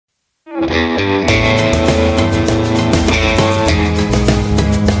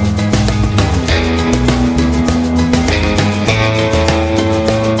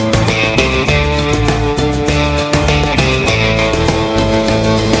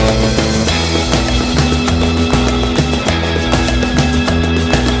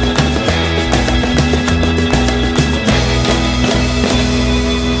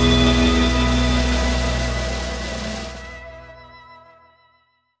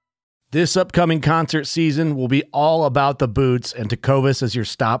This upcoming concert season will be all about the boots, and Tecovas is your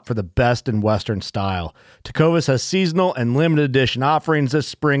stop for the best in Western style. Tecovas has seasonal and limited edition offerings this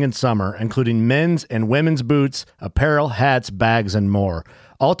spring and summer, including men's and women's boots, apparel, hats, bags, and more.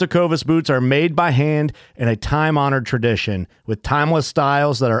 All Tecovas boots are made by hand in a time-honored tradition with timeless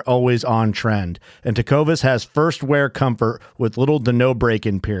styles that are always on trend. And Tecovas has first wear comfort with little to no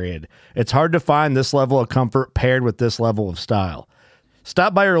break-in period. It's hard to find this level of comfort paired with this level of style.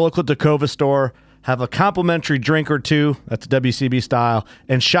 Stop by your local Tecovas store, have a complimentary drink or two, that's WCB style,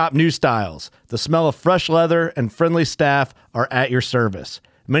 and shop new styles. The smell of fresh leather and friendly staff are at your service.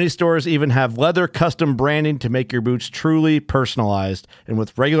 Many stores even have leather custom branding to make your boots truly personalized. And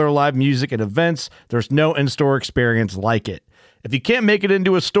with regular live music and events, there's no in-store experience like it. If you can't make it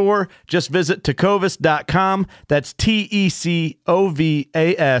into a store, just visit tecovas.com. That's TECOVAS.com.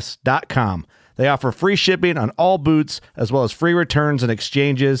 They offer free shipping on all boots, as well as free returns and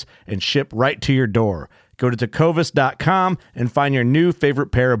exchanges, and ship right to your door. Go to tecovas.com and find your new favorite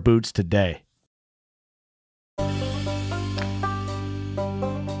pair of boots today.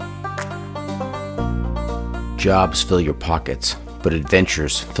 Jobs fill your pockets, but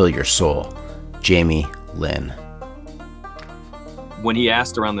adventures fill your soul. Jamie Lynn. When he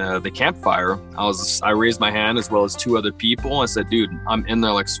asked around the campfire, I raised my hand as well as two other people. I said, dude, I'm in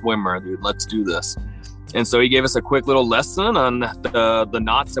there like swimmer, dude, let's do this. And so he gave us a quick little lesson on the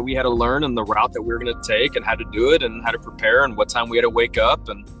knots that we had to learn and the route that we were going to take and how to do it and how to prepare and what time we had to wake up.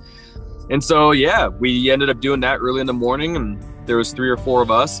 And so, yeah, we ended up doing that early in the morning, and there was 3 or 4 of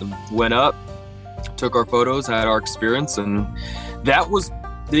us, and went up, took our photos, had our experience. And that was,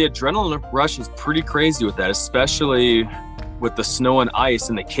 the adrenaline rush is pretty crazy with that, especially with the snow and ice,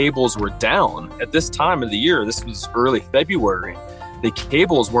 and the cables were down at this time of the year. This was early February. The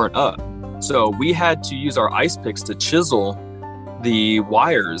cables weren't up. So we had to use our ice picks to chisel the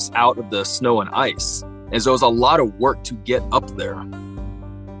wires out of the snow and ice. And so it was a lot of work to get up there.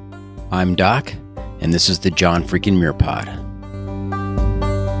 I'm Doc, and this is the John freaking Muir Pod.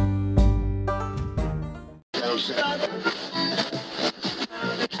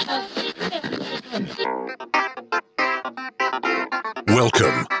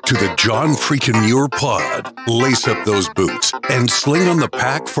 Welcome to the John freaking Muir Pod. Lace up those boots and sling on the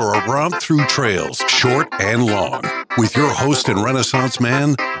pack for a romp through trails, short and long. With your host and Renaissance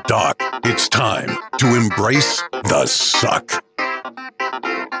man, Doc, it's time to embrace the suck.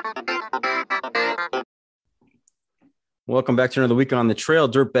 Welcome back to another week on the trail,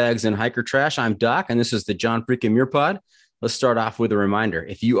 dirtbags and hiker trash. I'm Doc, and this is the John freaking Muir Pod. Let's start off with a reminder.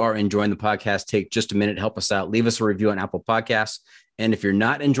 If you are enjoying the podcast, take just a minute, help us out. Leave us a review on Apple Podcasts. And if you're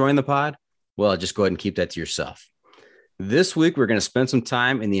not enjoying the pod, well, just go ahead and keep that to yourself. This week, we're going to spend some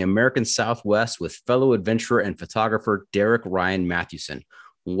time in the American Southwest with fellow adventurer and photographer, Derek Ryan Mathewson.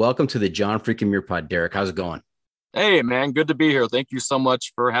 Welcome to the John freaking Muir Pod, Derek. How's it going? Hey, man, good to be here. Thank you so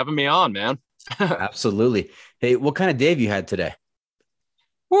much for having me on, man. Absolutely. Hey, what kind of day have you had today?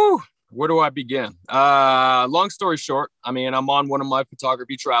 Woo! Where do I begin? Long story short, I mean, I'm on one of my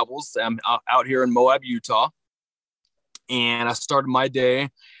photography travels. I'm out here in Moab, Utah. And I started my day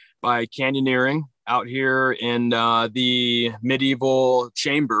by canyoneering out here in the medieval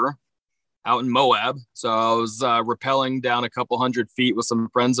chamber out in Moab. So I was rappelling down a couple hundred feet with some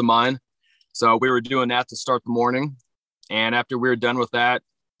friends of mine. So we were doing that to start the morning. And after we were done with that,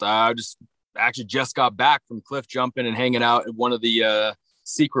 I just got back from cliff jumping and hanging out at one of the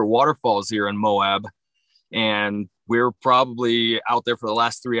secret waterfalls here in Moab. And we were probably out there for the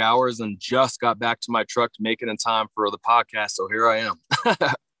last 3 hours and just got back to my truck to make it in time for the podcast. So here I am.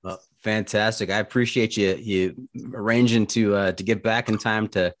 Well, fantastic. I appreciate you arranging to get back in time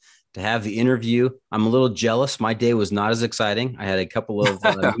to have the interview. I'm a little jealous. My day was not as exciting. I had a couple of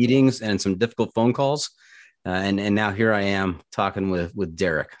meetings and some difficult phone calls. And now here I am talking with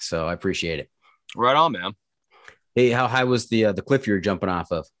Derek. So I appreciate it. Right on, man. Hey, how high was the cliff you were jumping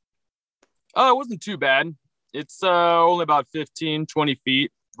off of? Oh, it wasn't too bad. It's only about 15, 20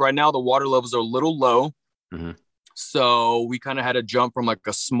 feet. Right now, the water levels are a little low. Mm-hmm. So we kind of had to jump from like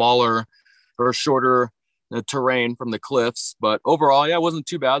a smaller or shorter terrain from the cliffs. But overall, yeah, it wasn't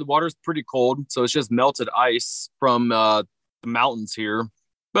too bad. The water's pretty cold. So it's just melted ice from the mountains here.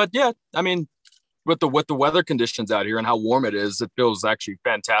 But yeah, I mean, with the weather conditions out here and how warm it is, it feels actually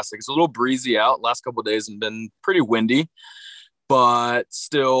fantastic. It's a little breezy out. Last couple of days have been pretty windy, but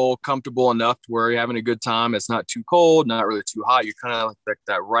still comfortable enough to where you're having a good time. It's not too cold, not really too hot. You're kind of like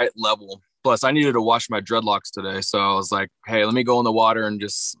that right level. Plus, I needed to wash my dreadlocks today, so I was like, "Hey, let me go in the water and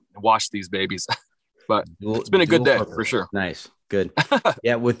just wash these babies." But it's been a good day for sure. Nice, good.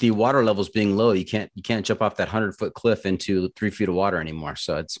 Yeah, with the water levels being low, you can't jump off that 100-foot cliff into 3 feet of water anymore.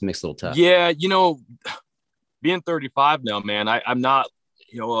 So it makes it a little tough. Yeah, being 35 now, man, I'm not,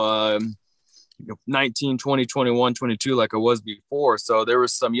 19, 20, 21, 22 like I was before. So there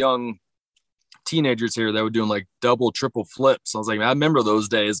was some young teenagers here that were doing like double, triple flips. I was like, I remember those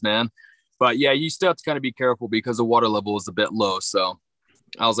days, man. But yeah, you still have to kind of be careful because the water level is a bit low. So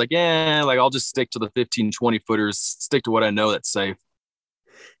I was like, I'll just stick to the 15, 20 footers, stick to what I know that's safe.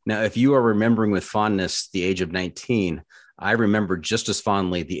 Now, if you are remembering with fondness the age of 19, I remember just as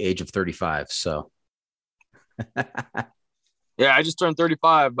fondly the age of 35. So yeah, I just turned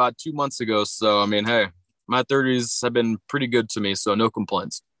 35 about 2 months ago. So, I mean, hey, my 30s have been pretty good to me. So no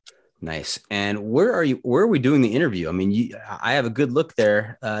complaints. Nice. And where are we doing the interview? I mean, I have a good look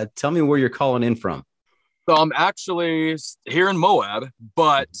there. Tell me where you're calling in from. So I'm actually here in Moab,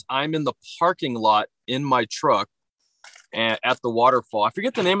 but I'm in the parking lot in my truck at the waterfall. I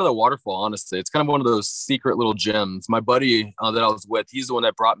forget the name of the waterfall, honestly. It's kind of one of those secret little gems. My buddy that I was with, he's the one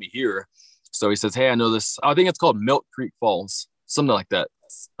that brought me here. So he says, "Hey, I know this. I think it's called Milk Creek Falls, something like that.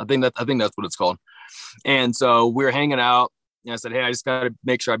 I think that's what it's called." And so we were hanging out. And I said, "Hey, I just got to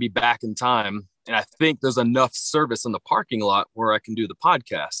make sure I be back in time." And I think there's enough service in the parking lot where I can do the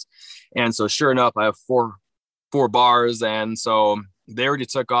podcast. And so sure enough, I have four bars. And so they already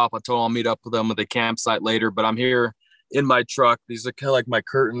took off. I told them I'll meet up with them at the campsite later, but I'm here in my truck. These are kind of like my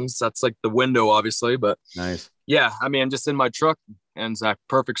curtains. That's like the window, obviously, but nice. Yeah, I mean, I'm just in my truck and it's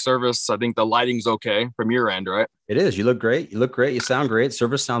perfect service. I think the lighting's okay from your end, right? It is. You look great. You sound great.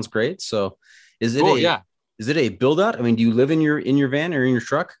 Service sounds great. So is it Is it a build out? I mean, do you live in your van or in your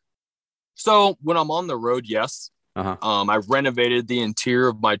truck? So when I'm on the road, yes. I renovated the interior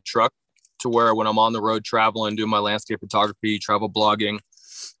of my truck to where when I'm on the road traveling, doing my landscape photography, travel blogging,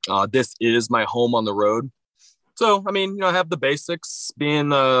 this is my home on the road. So, I mean, I have the basics.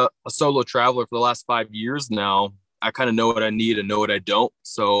 Being a solo traveler for the last 5 years now, I kind of know what I need and know what I don't.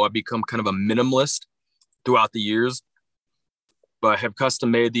 So I become kind of a minimalist throughout the years. But I have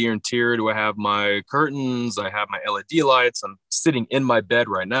custom made the interior. Do I have my curtains? I have my LED lights. I'm sitting in my bed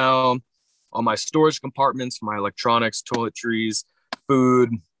right now. On my storage compartments, my electronics, toiletries,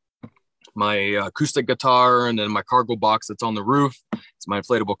 food, my acoustic guitar, and then my cargo box that's on the roof. It's my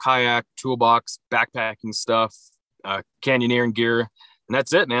inflatable kayak, toolbox, backpacking stuff, canyoneering gear. And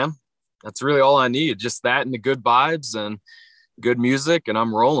that's it, man. That's really all I need. Just that and the good vibes and good music, and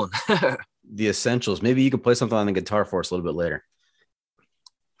I'm rolling. The essentials. Maybe you could play something on the guitar for us a little bit later.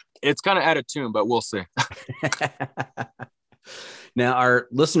 It's kind of out of tune, but we'll see. Now, our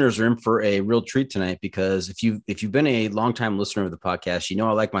listeners are in for a real treat tonight because if you've been a longtime listener of the podcast, you know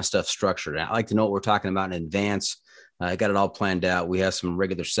I like my stuff structured. I like to know what we're talking about in advance. I got it all planned out. We have some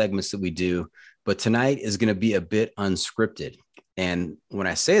regular segments that we do, but tonight is going to be a bit unscripted. And when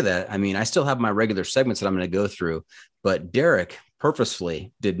I say that, I mean I still have my regular segments that I'm going to go through, but Derek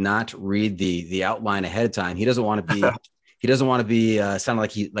purposefully did not read the outline ahead of time. He doesn't want to be sound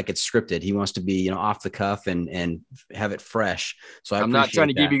like it's scripted. He wants to be, off the cuff and have it fresh. So I'm not trying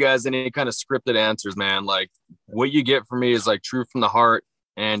to give you guys any kind of scripted answers, man. Like what you get from me is like true from the heart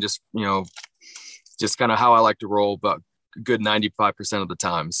and just kind of how I like to roll about a good 95% of the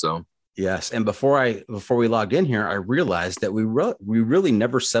time. So yes. And before we logged in here, I realized that we really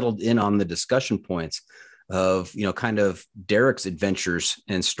never settled in on the discussion points of, kind of Derek's adventures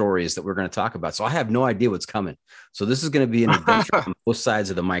and stories that we're going to talk about. So I have no idea what's coming. So this is going to be an adventure on both sides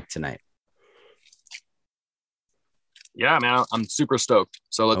of the mic tonight. Yeah, man, I'm super stoked.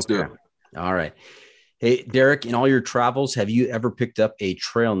 So let's do it. All right. Hey, Derek, in all your travels, have you ever picked up a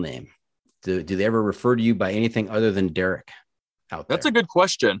trail name? Do they ever refer to you by anything other than Derek out there? That's a good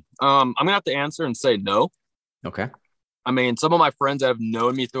question. I'm going to have to answer and say no. Okay. I mean, some of my friends that have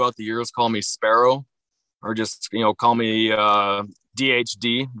known me throughout the years call me Sparrow or just, call me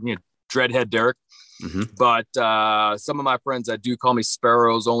DHD, Dreadhead Derek. Mm-hmm. But some of my friends that do call me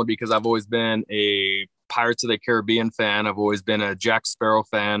Sparrows only because I've always been a Pirates of the Caribbean fan. I've always been a Jack Sparrow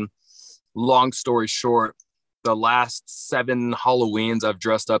fan. Long story short, the last 7 Halloweens I've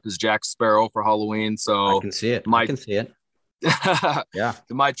dressed up as Jack Sparrow for Halloween. So I can see it. Yeah.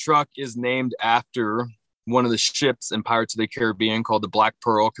 My truck is named after one of the ships in Pirates of the Caribbean called the Black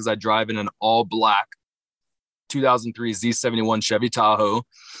Pearl because I drive in an all black 2003 Z71 Chevy Tahoe,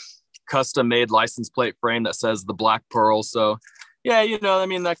 custom made license plate frame that says the Black Pearl. So yeah, I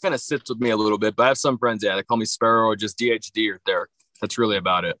mean, that kind of sits with me a little bit, but I have some friends, they call me Sparrow or just DHD or Derek. That's really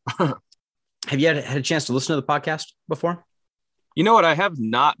about it. Have you had a chance to listen to the podcast before? You know what? I have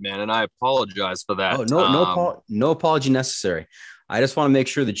not, man. And I apologize for that. Oh, no apology necessary. I just want to make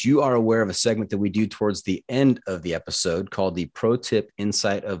sure that you are aware of a segment that we do towards the end of the episode called the Pro Tip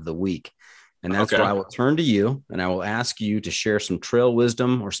Insight of the Week. And that's where I will turn to you and I will ask you to share some trail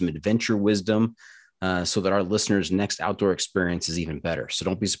wisdom or some adventure wisdom so that our listeners' next outdoor experience is even better. So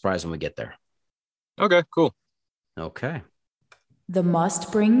don't be surprised when we get there. Okay, cool. Okay. The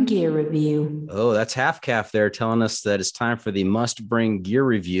Must Bring Gear Review. Oh, that's Half Calf there telling us that it's time for the Must Bring Gear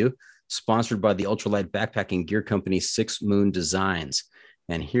Review, sponsored by the ultralight backpacking gear company 6 Moon Designs.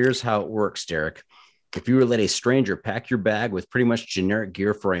 And here's how it works, Derek. If you were to let a stranger pack your bag with pretty much generic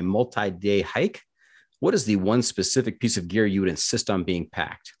gear for a multi-day hike, what is the one specific piece of gear you would insist on being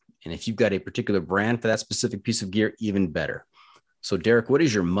packed? And if you've got a particular brand for that specific piece of gear, even better. So, Derek, what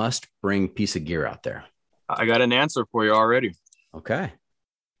is your must-bring piece of gear out there? I got an answer for you already. Okay.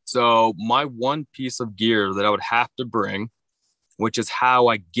 So my one piece of gear that I would have to bring, which is how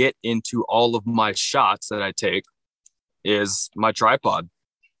I get into all of my shots that I take, is my tripod.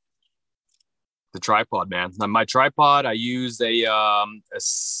 The tripod, man. Now, my tripod, I use a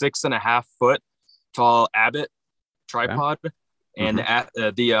 6.5 foot tall Abbott tripod. Okay. And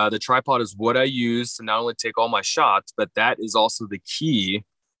the tripod is what I use to not only take all my shots, but that is also the key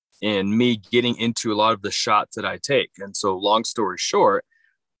in me getting into a lot of the shots that I take. And so long story short,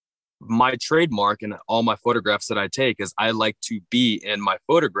 my trademark in all my photographs that I take is I like to be in my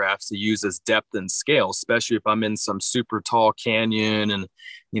photographs to use as depth and scale, especially if I'm in some super tall canyon and,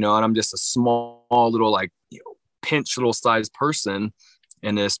 and I'm just a small little, pinch little sized person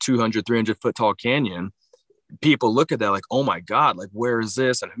in this 200, 300 foot tall canyon. People look at that like, oh my God, like, where is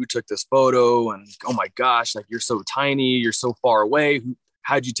this? And who took this photo? And oh my gosh, like, you're so tiny, you're so far away.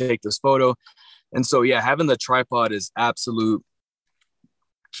 How'd you take this photo? And so, yeah, having the tripod is absolute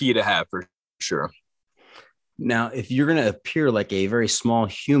key to have for sure. Now, if you're going to appear like a very small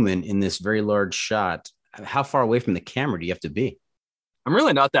human in this very large shot, how far away from the camera do you have to be? I'm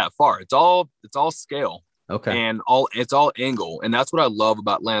really not that far. It's all scale. Okay. And it's all angle. And that's what I love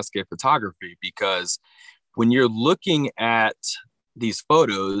about landscape photography, because when you're looking at these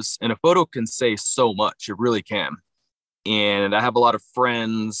photos, and a photo can say so much, it really can. And I have a lot of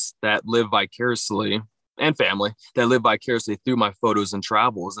friends that live vicariously, and family that live vicariously through my photos and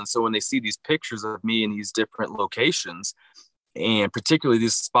travels. And so when they see these pictures of me in these different locations, and particularly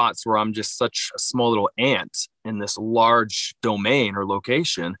these spots where I'm just such a small little ant in this large domain or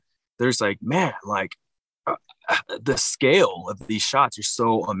location, they're just like, man, like the scale of these shots are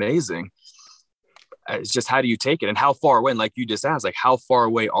so amazing. It's just, how do you take it? And how far away? And like you just asked, like, how far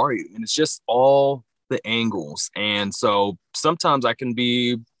away are you? And it's just all the angles. And so sometimes I can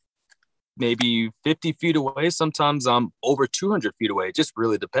be maybe 50 feet away. Sometimes I'm over 200 feet away. It just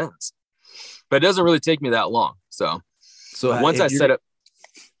really depends. But it doesn't really take me that long. So once I set up,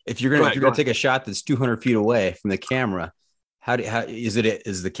 if you're going to take a shot that's 200 feet away from the camera, how is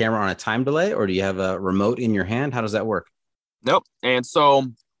the camera on a time delay, or do you have a remote in your hand? How does that work? Nope. And so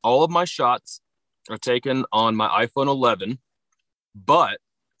all of my shots are taken on my iPhone 11, but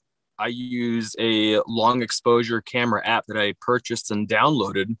I use a long exposure camera app that I purchased and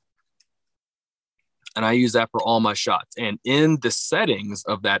downloaded, and I use that for all my shots. And in the settings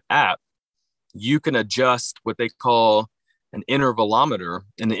of that app, you can adjust what they call an intervalometer.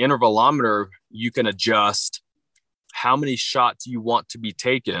 In the intervalometer, you can adjust how many shots you want to be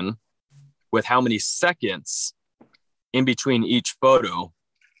taken with how many seconds in between each photo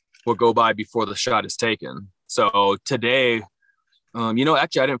will go by before the shot is taken. So today,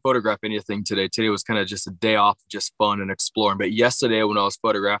 actually, I didn't photograph anything today. Today was kind of just a day off, just fun and exploring. But yesterday, when I was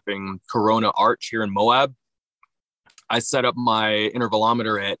photographing Corona Arch here in Moab, I set up my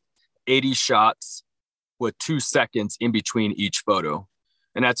intervalometer at 80 shots with 2 seconds in between each photo.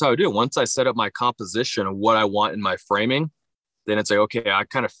 And that's how I do it. Once I set up my composition of what I want in my framing, then it's like, okay, I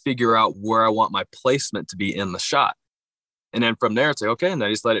kind of figure out where I want my placement to be in the shot. And then from there, it's like, okay, and I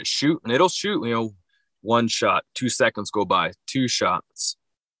just let it shoot, and it'll shoot, 1 shot, 2 seconds go by, 2 shots,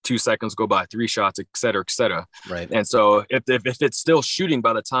 2 seconds go by, 3 shots, et cetera, et cetera. Right. And so if it's still shooting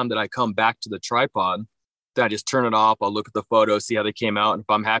by the time that I come back to the tripod, then I just turn it off. I'll look at the photo, see how they came out. And if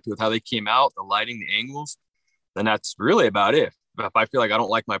I'm happy with how they came out, the lighting, the angles, then that's really about it. If I feel like I don't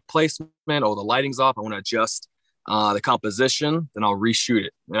like my placement or the lighting's off, I want to adjust the composition, then I'll reshoot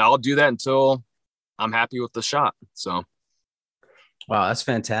it. And I'll do that until I'm happy with the shot. So. Wow, that's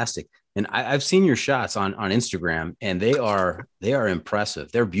fantastic. And I've seen your shots on Instagram, and they are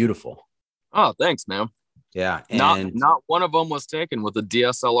impressive. They're beautiful. Oh, thanks, man. Yeah, Not and not one of them was taken with a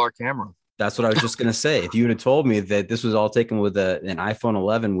DSLR camera. that's what I was just gonna say. If you would have told me that this was all taken with an iPhone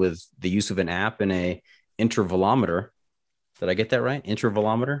 11 with the use of an app and a intervalometer, did I get that right?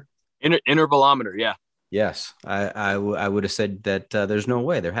 Intervalometer. Intervalometer, yeah. Yes, I would have said that there's no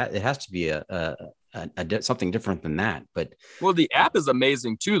way it has to be something different than that. But Well, the app is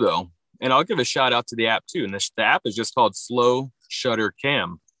amazing too, though, and I'll give a shout out to the app too. And the app is just called Slow Shutter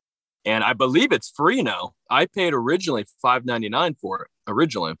Cam, and I believe it's free now. I paid originally $5.99 for it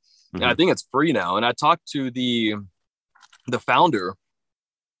originally, and I think it's free now. And I talked to the founder.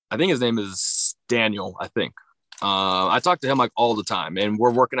 I think his name is Daniel. I think I talk to him like all the time, and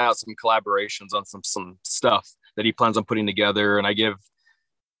we're working out some collaborations on some stuff that he plans on putting together. And I give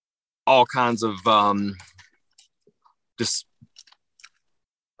all kinds of just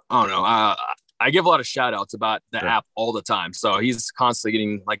I don't know. I give a lot of shout outs about the app all the time. So he's constantly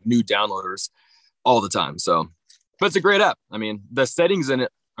getting like new downloaders all the time. So, but it's a great app. I mean, the settings in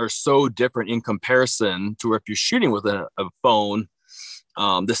it are so different in comparison to if you're shooting with a phone.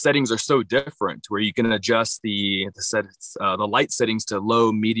 The settings are so different where you can adjust the light settings to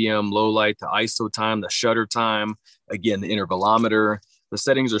low, medium, low light, the ISO time, the shutter time, again, the intervalometer. The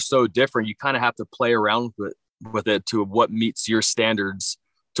settings are so different. You kind of have to play around with it to what meets your standards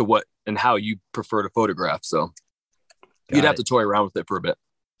to what and how you prefer to photograph. So you'd have to toy around with it for a bit.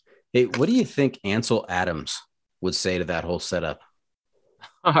 Hey, what do you think Ansel Adams would say to that whole setup?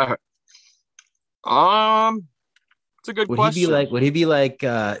 It's a good question. Would he be like,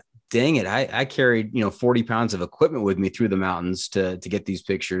 dang it, I carried, 40 pounds of equipment with me through the mountains to get these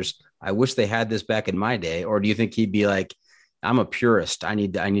pictures. I wish they had this back in my day. Or do you think he'd be like, I'm a purist. I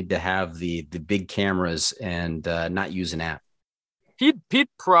need to have the big cameras and not use an app? He'd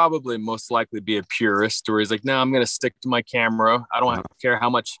probably most likely be a purist, where he's like, no, I'm going to stick to my camera. I don't care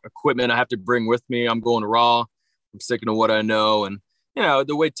how much equipment I have to bring with me. I'm going raw. I'm sticking to what I know. And,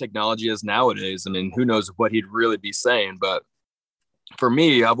 the way technology is nowadays, I mean, who knows what he'd really be saying. But for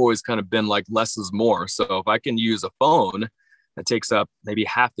me, I've always kind of been like less is more. So if I can use a phone that takes up maybe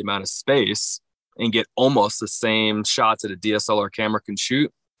half the amount of space and get almost the same shots that a DSLR camera can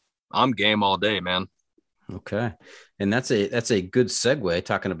shoot, I'm game all day, man. Okay. And that's a good segue,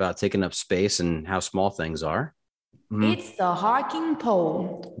 talking about taking up space and how small things are. It's the hiking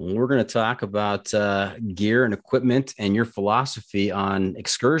pole. We're going to talk about gear and equipment and your philosophy on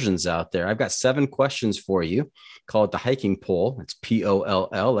excursions out there. I've got 7 questions for you. Call it the hiking poll. It's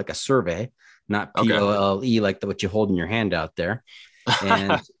POLL, like a survey, not POLE, like what you hold in your hand out there.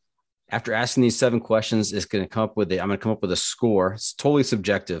 And after asking these 7 questions, I'm going to come up with a score. It's totally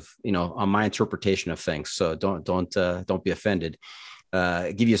subjective, on my interpretation of things. So don't be offended.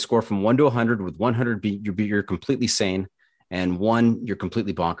 Give you a score from 1 to 100, with 100 you're completely sane, and 1 you're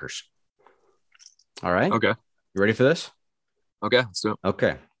completely bonkers. All right. Okay. You ready for this? Okay. Let's do it.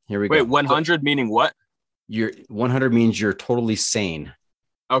 Okay. Here we go. Wait, 100 meaning what? 100 means you're totally sane.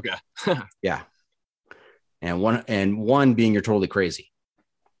 Okay. Yeah. And one being you're totally crazy.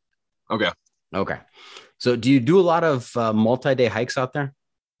 Okay. So do you do a lot of multi-day hikes out there?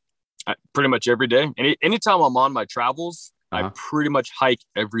 Pretty much every day. Anytime I'm on my travels, I pretty much hike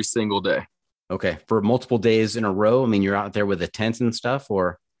every single day. Okay. For multiple days in a row? I mean, you're out there with a tent and stuff,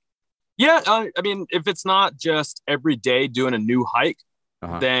 or? Yeah. I mean, if it's not just every day doing a new hike,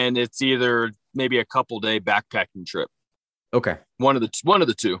 then it's either maybe a couple day backpacking trip. Okay. One of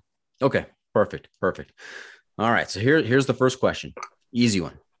the two. Okay. Perfect. All right. So here's the first question. Easy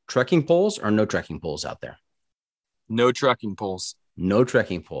one. Trekking poles or no trekking poles out there? No trekking poles. No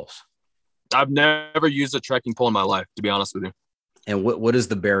trekking poles. I've never used a trekking pole in my life, to be honest with you. And what is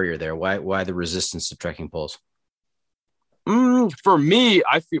the barrier there? Why the resistance to trekking poles? For me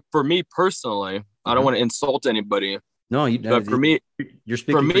personally, I don't want to insult anybody. No, but for me, you're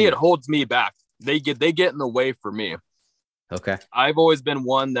speaking. For me, it holds me back. They get in the way for me. Okay. I've always been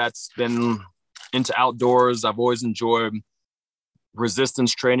one that's been into outdoors. I've always enjoyed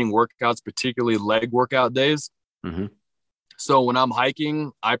resistance training workouts, particularly leg workout days. Mm-hmm. So when I'm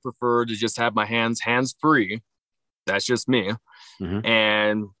hiking, I prefer to just have my hands free. That's just me. Mm-hmm.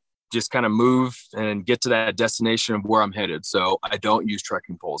 And just kind of move and get to that destination of where I'm headed. So I don't use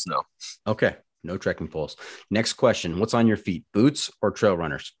trekking poles. No. Okay. No trekking poles. Next question. What's on your feet? Boots or trail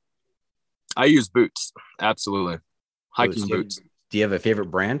runners? I use boots. Absolutely. Hiking boots. Do you have a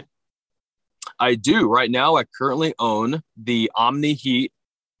favorite brand? I do. Right now, I currently own the Omni Heat.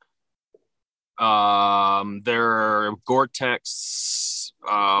 They're Gore-Tex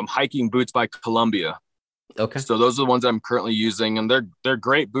hiking boots by Columbia. Okay. So those are the ones I'm currently using, and they're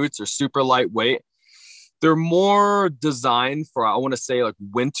great boots. They're super lightweight. They're more designed for, I want to say, like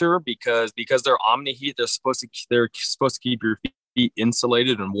winter, because they're Omni Heat. They're supposed to keep your feet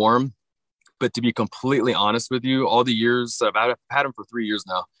insulated and warm. But to be completely honest with you, all the years I've had them for 3 years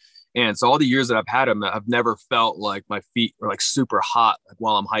now. And so all the years that I've had them, I've never felt like my feet are like super hot like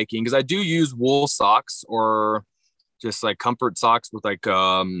while I'm hiking. Because I do use wool socks or just like comfort socks with like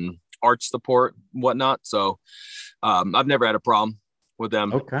arch support and whatnot. So I've never had a problem with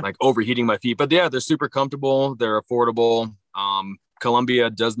them like overheating my feet. But yeah, they're super comfortable. They're affordable. Columbia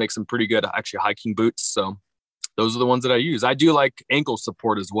does make some pretty good actually hiking boots. So those are the ones that I use. I do like ankle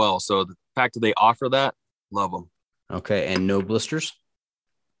support as well. So the fact that they offer that, love them. Okay. And no blisters?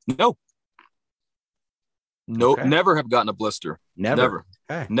 No. Never have gotten a blister. Never.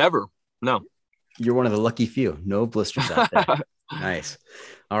 Okay. Never. No. You're one of the lucky few. No blisters out there. Nice.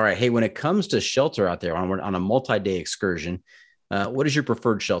 All right. Hey, when it comes to shelter out there on a multi-day excursion, what is your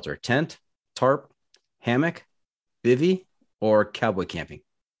preferred shelter? Tent, tarp, hammock, bivy, or cowboy camping?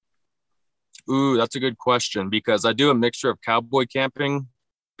 Ooh, that's a good question, because I do a mixture of cowboy camping,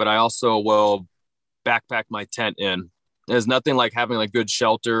 but I also will backpack my tent in. There's nothing like having like good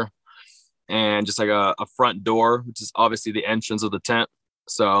shelter and just like a front door, which is obviously the entrance of the tent.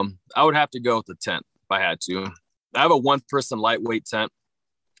 So I would have to go with the tent if I had to. I have a 1-person lightweight tent,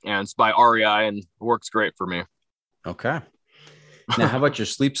 and it's by REI, and it works great for me. Okay. Now, how about your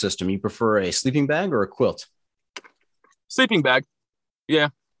sleep system? You prefer a sleeping bag or a quilt? Sleeping bag. Yeah.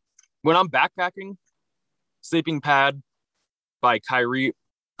 When I'm backpacking, sleeping pad by Kyrie.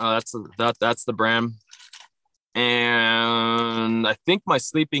 That's the brand. And I think my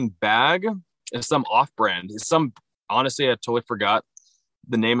sleeping bag is some off-brand. Honestly, I totally forgot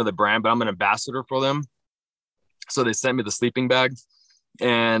the name of the brand, but I'm an ambassador for them. So they sent me the sleeping bag,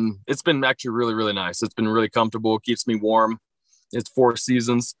 and it's been actually really, really nice. It's been really comfortable. It keeps me warm. It's 4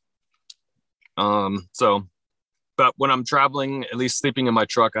 seasons. But when I'm traveling, at least sleeping in my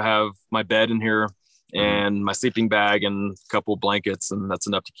truck, I have my bed in here and my sleeping bag and a couple of blankets, and that's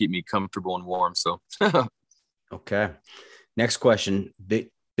enough to keep me comfortable and warm. So, okay. Next question.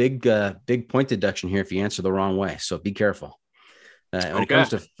 Big point deduction here if you answer the wrong way. So be careful. When it comes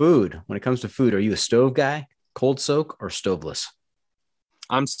to food, are you a stove guy, cold soak, or stoveless?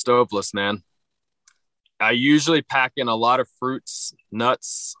 I'm stoveless, man. I usually pack in a lot of fruits,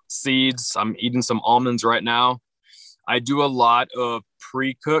 nuts, seeds. I'm eating some almonds right now. I do a lot of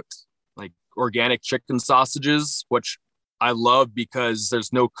pre-cooked, like organic chicken sausages, which I love because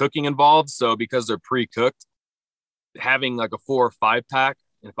there's no cooking involved. So because they're pre-cooked, having like a 4 or 5 pack,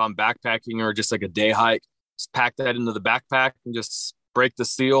 if I'm backpacking or just like a day hike, just pack that into the backpack and just break the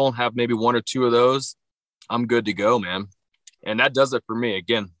seal, have maybe 1 or 2 of those. I'm good to go, man. And that does it for me.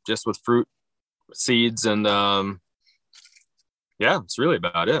 Again, just with fruit, seeds, and it's really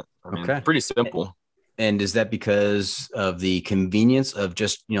about it. I mean, pretty simple. And is that because of the convenience of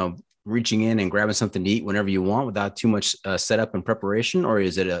just, reaching in and grabbing something to eat whenever you want without too much setup and preparation? Or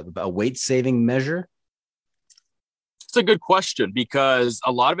is it a weight saving measure? It's a good question, because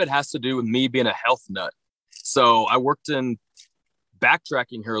a lot of it has to do with me being a health nut. So I worked in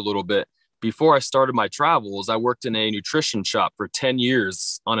backtracking here a little bit. Before I started my travels, I worked in a nutrition shop for 10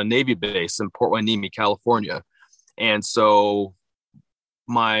 years on a Navy base in Port Hueneme, California. And so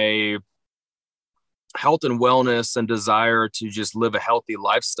my health and wellness and desire to just live a healthy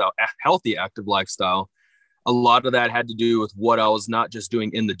lifestyle, a healthy, active lifestyle, a lot of that had to do with what I was not just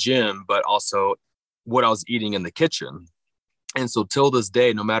doing in the gym, but also what I was eating in the kitchen. And so till this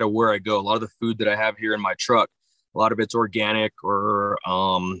day, no matter where I go, a lot of the food that I have here in my truck, a lot of it's organic or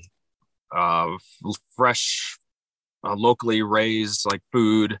fresh, locally raised like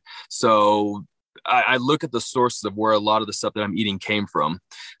food. So I look at the sources of where a lot of the stuff that I'm eating came from.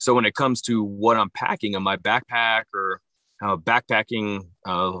 So when it comes to what I'm packing in my backpack or backpacking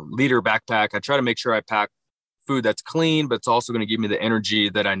leader backpack, I try to make sure I pack food that's clean, but it's also going to give me the energy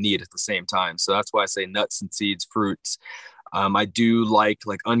that I need at the same time. So that's why I say nuts and seeds, fruits. I do like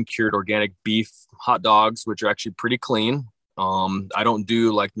uncured organic beef hot dogs, which are actually pretty clean. I don't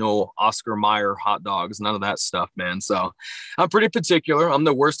do like no Oscar Mayer hot dogs, none of that stuff, man. So I'm pretty particular. I'm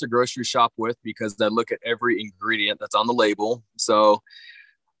the worst to grocery shop with because I look at every ingredient that's on the label. So,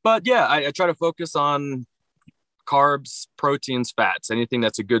 but yeah, I try to focus on carbs, proteins, fats, anything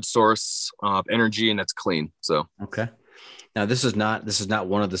that's a good source of energy and that's clean. So, okay. Now this is not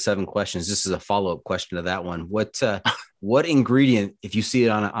one of the 7 questions. This is a follow-up question to that one. What ingredient, if you see it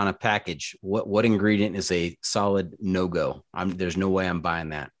on a package, what ingredient is a solid no-go? There's no way I'm buying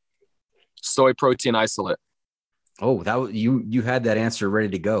that. Soy protein isolate. Oh, you had that answer ready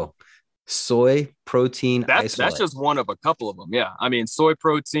to go. Soy protein That's isolate. just one of a couple of them. Yeah. I mean, soy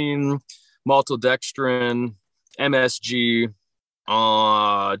protein, maltodextrin, MSG,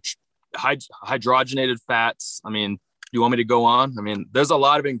 hydrogenated fats. I mean, you want me to go on? I mean, there's a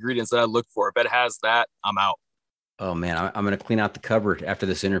lot of ingredients that I look for. If it has that, I'm out. Oh man, I'm going to clean out the cupboard after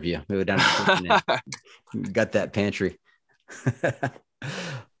this interview. Maybe down to got that pantry.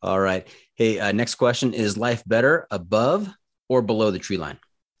 All right. Hey, next question. Is life better above or below the tree line?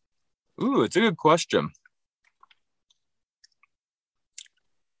 Ooh, it's a good question.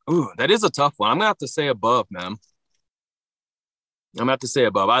 Ooh, that is a tough one. I'm going to have to say above, man. I'm going to have to say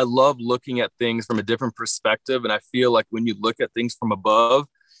above. I love looking at things from a different perspective. And I feel like when you look at things from above,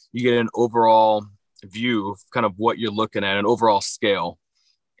 you get an overall view of kind of what you're looking at, an overall scale.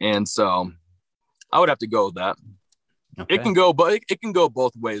 And so I would have to go with that. Okay. It can go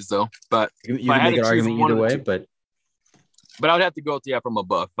both ways though. But you can make an argument either way, but I would have to go with from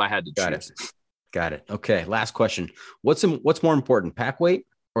above if I had to choose. Got it. Okay. Last question. What's more important, pack weight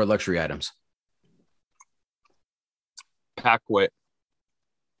or luxury items? Pack weight.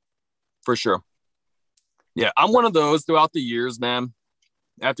 For sure. Yeah. I'm one of those throughout the years, man.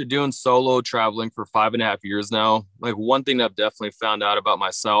 After doing solo traveling for 5.5 years now, like one thing that I've definitely found out about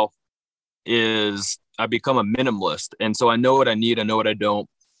myself is I become a minimalist. And so I know what I need. I know what I don't.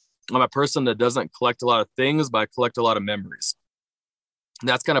 I'm a person that doesn't collect a lot of things, but I collect a lot of memories. And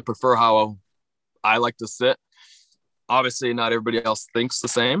that's kind of prefer how I like to sit. Obviously, not everybody else thinks the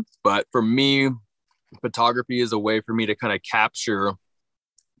same, but for me, photography is a way for me to kind of capture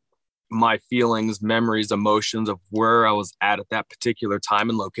my feelings, memories, emotions of where I was at that particular time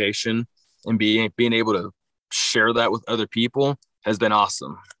and location, and being able to share that with other people has been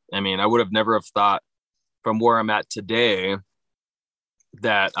awesome. I mean, I would have never have thought from where I'm at today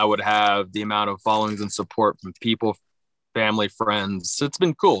that I would have the amount of followings and support from people, family, friends. It's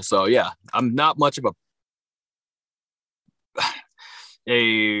been cool. So yeah, I'm not much of a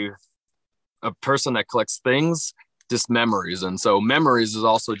person that collects things, just memories. And so memories is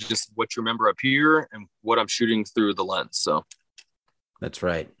also just what you remember up here and what I'm shooting through the lens. So that's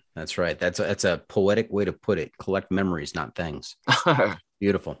right. That's a poetic way to put it. Collect memories, not things.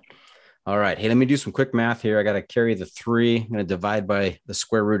 Beautiful. All right. Hey, let me do some quick math here. I got to carry the 3. I'm going to divide by the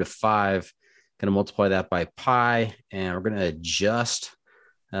square root of 5. Going to multiply that by pi. And we're going to adjust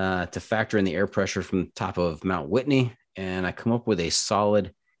to factor in the air pressure from the top of Mount Whitney. And I come up with a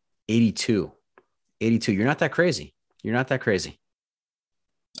solid 82. 82. You're not that crazy. I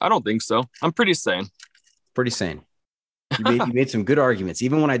don't think so. I'm pretty sane. You made some good arguments.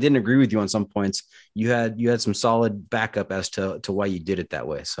 Even when I didn't agree with you on some points, you had some solid backup as to why you did it that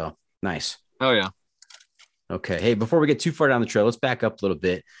way. So nice. Oh yeah. Okay. Hey, before we get too far down the trail, let's back up a little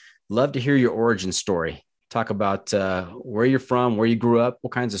bit. Love to hear your origin story. Talk about where you're from, where you grew up,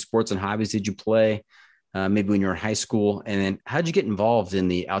 what kinds of sports and hobbies did you play, maybe when you were in high school, and then how'd you get involved in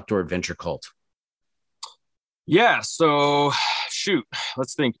the outdoor adventure cult? Yeah. So shoot,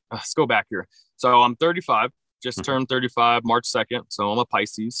 let's go back here. So I'm 35, just turned 35 March 2nd. So I'm a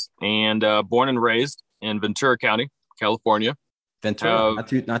Pisces and born and raised in Ventura County, California. Ventura,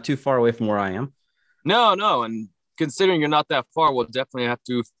 not too far away from where I am. No. And considering you're not that far, we'll definitely have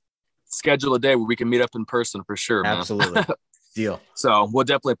to schedule a day where we can meet up in person for sure, man. Absolutely. Deal. So we'll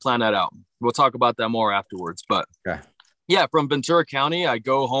definitely plan that out. We'll talk about that more afterwards. But yeah, from Ventura County, I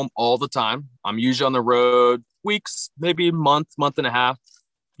go home all the time. I'm usually on the road weeks, maybe a month and a half,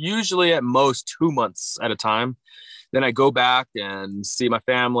 usually at most 2 months at a time. Then I go back and see my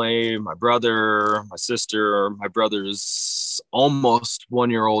family, my brother, my sister, my brother's almost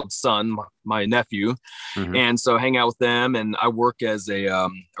 1-year-old son, my nephew. And so hang out with them. And I work as a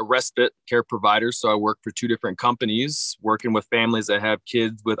respite care provider. So I work for 2 different companies, working with families that have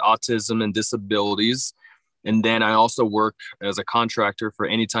kids with autism and disabilities. And then I also work as a contractor for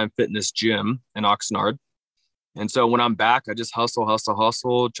Anytime Fitness Gym in Oxnard. And so when I'm back, I just hustle,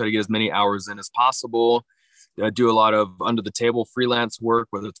 try to get as many hours in as possible. I do a lot of under the table freelance work,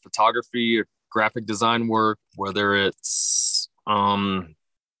 whether it's photography or graphic design work, whether it's what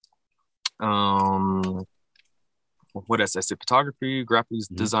did I say? Photography, graphic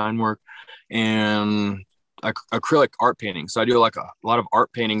design work, and acrylic art painting. So I do like a lot of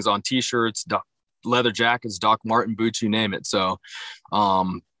art paintings on t-shirts, leather jackets, Doc Martin boots, you name it. So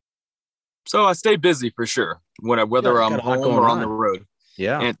so I stay busy for sure, whether I'm home or on the road.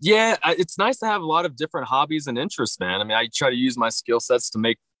 Yeah. And yeah, it's nice to have a lot of different hobbies and interests, man. I mean, I try to use my skill sets to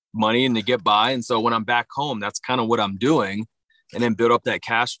make money and to get by. And so when I'm back home, that's kind of what I'm doing, and then build up that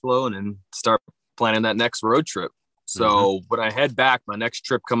cash flow and then start planning that next road trip. So when I head back, my next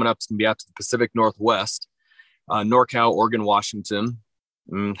trip coming up is going to be out to the Pacific Northwest, NorCal, Oregon, Washington.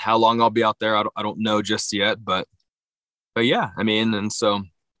 How long I'll be out there, I don't know just yet, but yeah, I mean, and so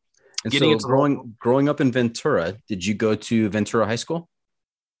growing up in Ventura, did you go to Ventura High School?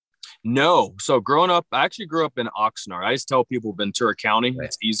 No. So growing up, I actually grew up in Oxnard. I just tell people Ventura County. Right.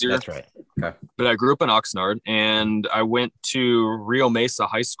 It's easier. That's right. Okay. But I grew up in Oxnard, and I went to Rio Mesa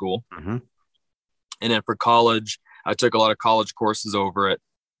High School. Mm-hmm. And then for college, I took a lot of college courses over at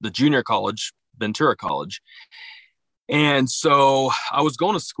the junior college, Ventura College. And so I was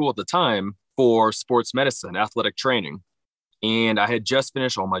going to school at the time for sports medicine, athletic training. And I had just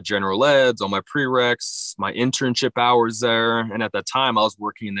finished all my general eds, all my prereqs, my internship hours there. And at that time, I was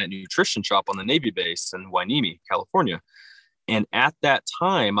working in that nutrition shop on the Navy base in Hueneme, California. And at that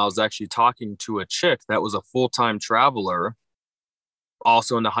time, I was actually talking to a chick that was a full-time traveler,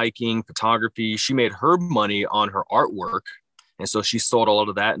 also into hiking, photography. She made her money on her artwork. And so she sold a lot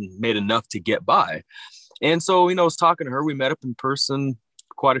of that and made enough to get by. And so, I was talking to her. We met up in person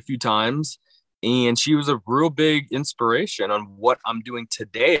quite a few times. And she was a real big inspiration on what I'm doing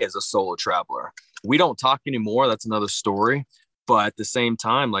today as a solo traveler. We don't talk anymore. That's another story. But at the same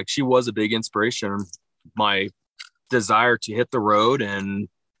time, like, she was a big inspiration, my desire to hit the road. And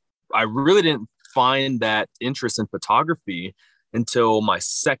I really didn't find that interest in photography until my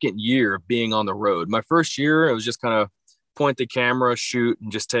second year of being on the road. My first year, it was just kind of point the camera, shoot,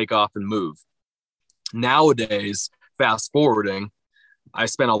 and just take off and move. Nowadays, fast forwarding, I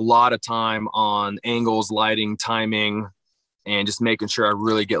spent a lot of time on angles, lighting, timing, and just making sure I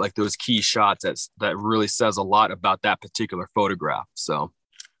really get like those key shots that really says a lot about that particular photograph. So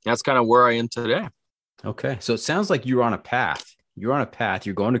that's kind of where I am today. Okay. So it sounds like you're on a path. You're on a path.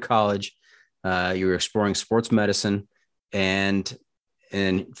 You're going to college. You're exploring sports medicine, and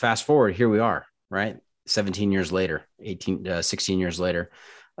fast forward, here we are, right? 17 years later, 16 years later.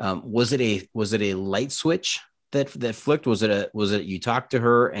 Was it a light switch that flicked? Was it you talked to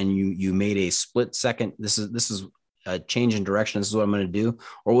her and you made a split second, this is a change in direction, this is what I'm going to do?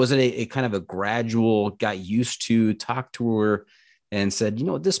 Or was it a kind of a gradual, got used to, talk to her and said,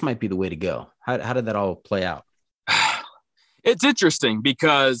 this might be the way to go? How did that all play out? It's interesting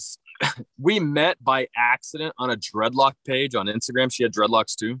because we met by accident on a dreadlock page on Instagram. She had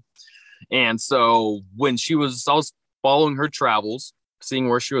dreadlocks too. And so when I was following her travels, seeing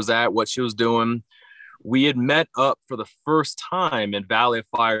where she was at, what she was doing, we had met up for the first time in Valley of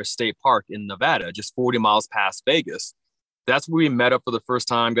Fire State Park in Nevada, just 40 miles past Vegas. That's where we met up for the first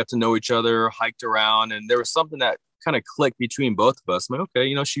time, got to know each other, hiked around, and there was something that kind of clicked between both of us. I'm like,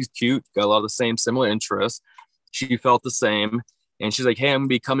 okay, she's cute, got a lot of the same similar interests. She felt the same. And she's like, hey, I'm going to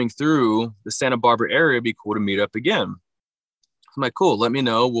be coming through the Santa Barbara area. It'd be cool to meet up again. I'm like, cool, let me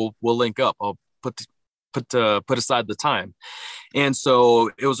know. We'll link up. I'll put aside the time. And so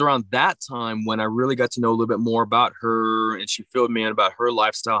it was around that time when I really got to know a little bit more about her, and she filled me in about her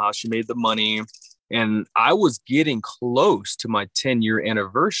lifestyle, how she made the money. And I was getting close to my 10-year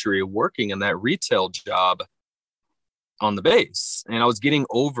anniversary working in that retail job on the base. And I was getting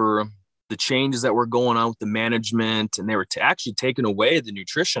over the changes that were going on with the management, and they were actually taking away the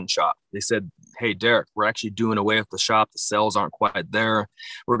nutrition shop. They said, hey, Derek, we're actually doing away with the shop. The sales aren't quite there.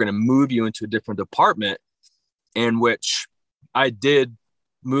 We're going to move you into a different department, in which I did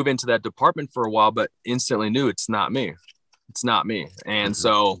move into that department for a while, but instantly knew it's not me. It's not me. And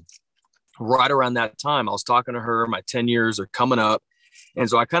so right around that time, I was talking to her, my 10 years are coming up. And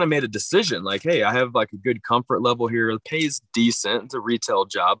so I kind of made a decision like, hey, I have like a good comfort level here. The pay's decent. It's a retail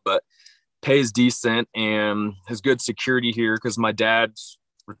job, but pays decent and has good security here because my dad's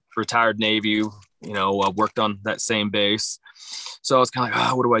retired Navy, worked on that same base. So I was kind of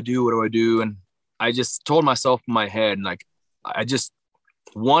like, what do I do? And I just told myself in my head, and like,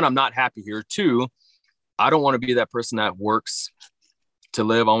 one, I'm not happy here. Two, I don't want to be that person that works to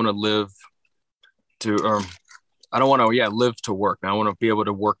live. I want to live to, I don't want to, live to work. I want to be able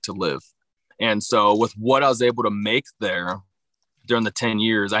to work to live. And so with what I was able to make there during the 10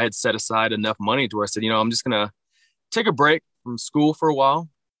 years, I had set aside enough money to where I said, I'm just going to take a break from school for a while,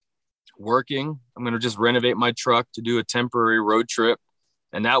 working. I'm going to just renovate my truck to do a temporary road trip.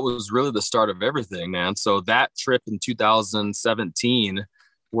 And that was really the start of everything, man. So that trip in 2017,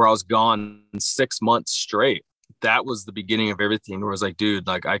 where I was gone 6 months straight, that was the beginning of everything, where I was like, dude,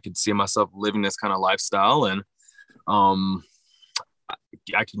 like I could see myself living this kind of lifestyle, and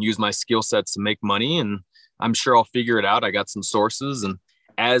I can use my skill sets to make money, and I'm sure I'll figure it out. I got some sources. And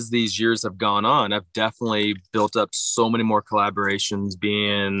as these years have gone on, I've definitely built up so many more collaborations,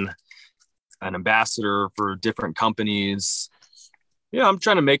 being an ambassador for different companies. Yeah, I'm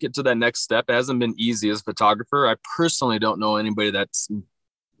trying to make it to that next step. It hasn't been easy as a photographer. I personally don't know anybody that's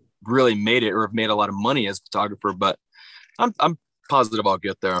really made it or have made a lot of money as a photographer, but I'm positive I'll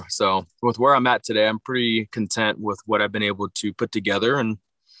get there. So with where I'm at today, I'm pretty content with what I've been able to put together, and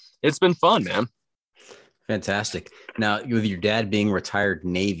it's been fun, man. Fantastic. Now, with your dad being retired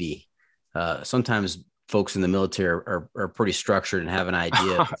Navy, sometimes folks in the military are pretty structured and have an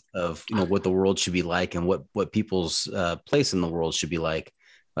idea of, what the world should be like and what people's place in the world should be like.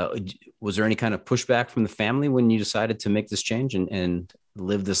 Was there any kind of pushback from the family when you decided to make this change and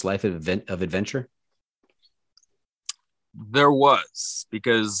live this life of adventure? There was,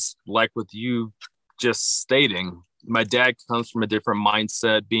 because like with you just stating, my dad comes from a different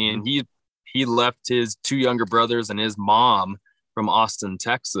mindset, being he left his 2 younger brothers and his mom from Austin,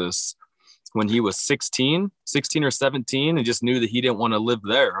 Texas when he was 16 or 17, and just knew that he didn't want to live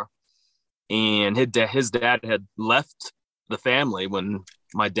there. And his dad had left the family when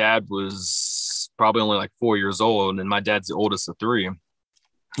my dad was probably only like 4 years old, and my dad's the oldest of 3.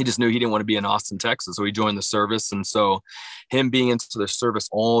 He just knew he didn't want to be in Austin, Texas. So he joined the service. And so him being into the service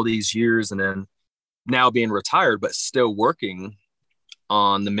all these years, and then now being retired, but still working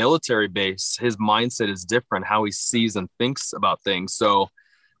on the military base, his mindset is different, how he sees and thinks about things. So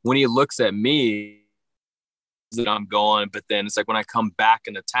when he looks at me, that I'm going, but then it's like when I come back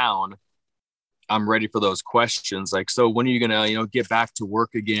into town, I'm ready for those questions. Like, so when are you going to, get back to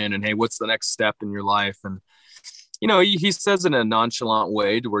work again? And hey, what's the next step in your life? And, he says it in a nonchalant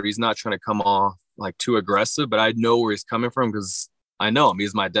way to where he's not trying to come off like too aggressive, but I know where he's coming from because I know him.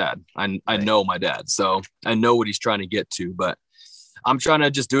 He's my dad. I know my dad. So I know what he's trying to get to, but I'm trying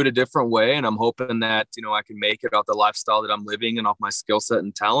to just do it a different way. And I'm hoping that, I can make it off the lifestyle that I'm living and off my skill set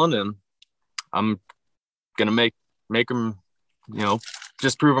and talent. And I'm going to make him,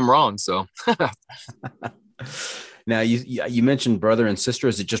 just prove him wrong. So now you mentioned brother and sister.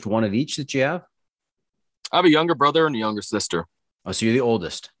 Is it just one of each that you have? I have a younger brother and a younger sister. Oh, so you're the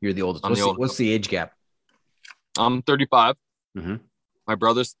oldest. What's the age gap? I'm 35. Mm-hmm. My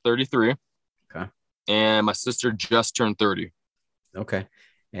brother's 33. Okay. And my sister just turned 30. Okay.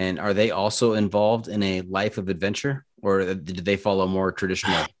 And are they also involved in a life of adventure, or did they follow a more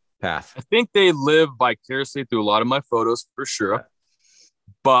traditional path? I think they live vicariously through a lot of my photos for sure. Okay.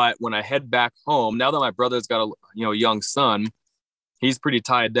 But when I head back home, now that my brother's got a young son, he's pretty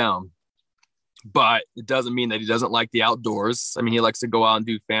tied down. But it doesn't mean that he doesn't like the outdoors. I mean, he likes to go out and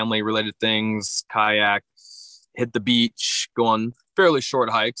do family related things, kayak, hit the beach, go on fairly short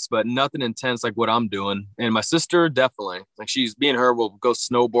hikes, but nothing intense like what I'm doing. And my sister, definitely, like we'll go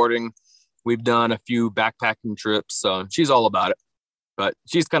snowboarding. We've done a few backpacking trips. So she's all about it, but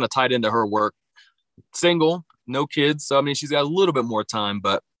she's kind of tied into her work. Single, no kids. So, I mean, she's got a little bit more time,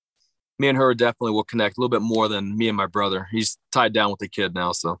 but me and her definitely will connect a little bit more than me and my brother. He's tied down with a kid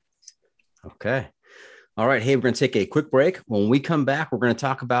now. So. Okay. All right. Hey, we're going to take a quick break. When we come back, we're going to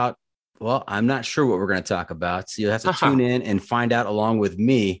talk about, well, I'm not sure what we're going to talk about. So you'll have to tune in and find out along with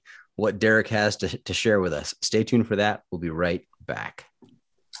me what Derek has to share with us. Stay tuned for that. We'll be right back.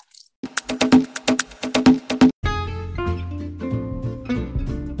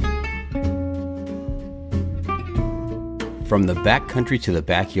 From the backcountry to the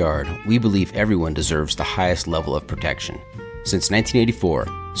backyard, we believe everyone deserves the highest level of protection. Since 1984,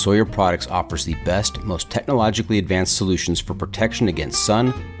 Sawyer Products offers the best, most technologically advanced solutions for protection against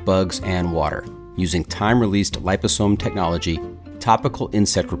sun, bugs, and water, using time-released liposome technology, topical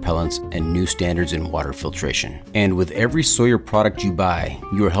insect repellents, and new standards in water filtration. And with every Sawyer product you buy,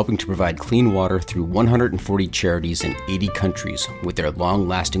 you are helping to provide clean water through 140 charities in 80 countries with their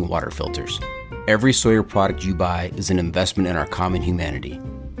long-lasting water filters. Every Sawyer product you buy is an investment in our common humanity.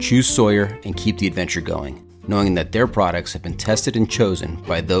 Choose Sawyer and keep the adventure going, knowing that their products have been tested and chosen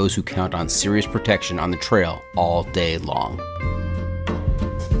by those who count on serious protection on the trail all day long.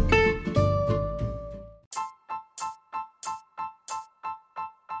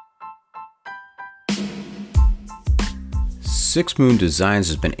 Six Moon Designs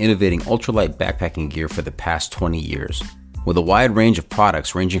has been innovating ultralight backpacking gear for the past 20 years. With a wide range of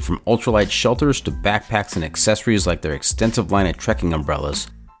products ranging from ultralight shelters to backpacks and accessories like their extensive line of trekking umbrellas,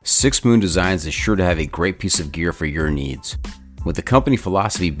 Six Moon Designs is sure to have a great piece of gear for your needs. With the company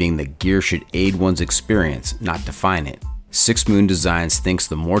philosophy being that gear should aid one's experience, not define it, Six Moon Designs thinks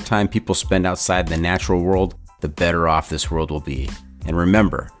the more time people spend outside the natural world, the better off this world will be. And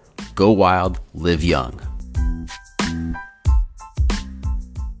remember, go wild, live young.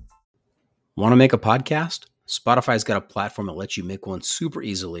 Want to make a podcast? Spotify's got a platform that lets you make one super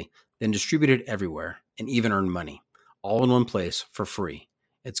easily, then distribute it everywhere, and even earn money, all in one place for free.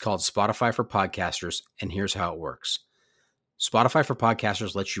 It's called Spotify for Podcasters, and here's how it works. Spotify for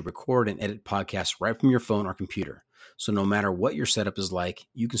Podcasters lets you record and edit podcasts right from your phone or computer. So no matter what your setup is like,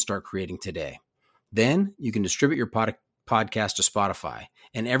 you can start creating today. Then you can distribute your podcast to Spotify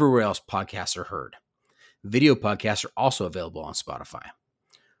and everywhere else podcasts are heard. Video podcasts are also available on Spotify.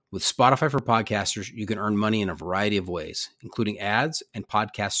 With Spotify for Podcasters, you can earn money in a variety of ways, including ads and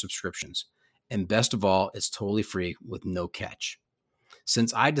podcast subscriptions. And best of all, it's totally free with no catch.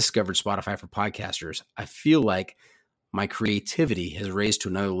 Since I discovered Spotify for Podcasters, I feel like my creativity has raised to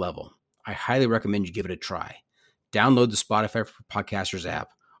another level. I highly recommend you give it a try. Download the Spotify for Podcasters app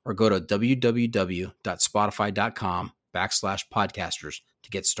or go to www.spotify.com/podcasters to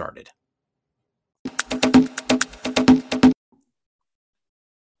get started.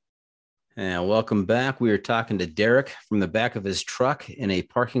 And welcome back. We are talking to Derek from the back of his truck in a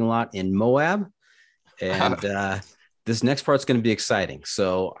parking lot in Moab. And this next part's going to be exciting.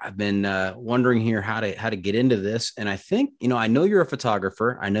 So I've been wondering here how to get into this. And I think, I know you're a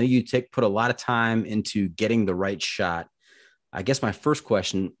photographer. I know you put a lot of time into getting the right shot. I guess my first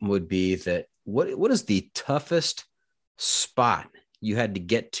question would be that what is the toughest spot you had to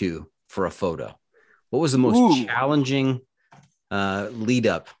get to for a photo? What was the most challenging lead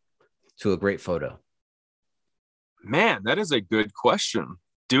up to a great photo? Man, that is a good question.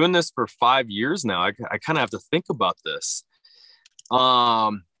 Doing this for 5 years now, I kind of have to think about this.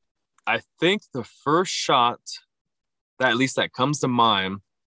 I think the first shot that comes to mind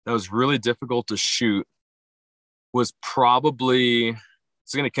that was really difficult to shoot was probably,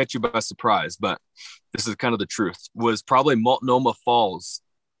 it's going to catch you by surprise, but this is kind of the truth, was probably Multnomah Falls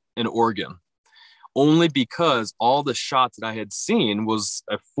in Oregon. Only because all the shots that I had seen was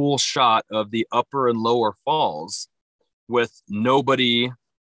a full shot of the upper and lower falls with nobody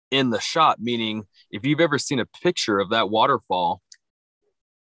in the shot, meaning if you've ever seen a picture of that waterfall,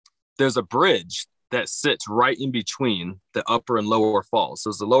 there's a bridge that sits right in between the upper and lower falls.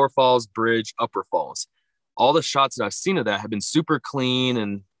 So it's the lower falls, bridge, upper falls. All the shots that I've seen of that have been super clean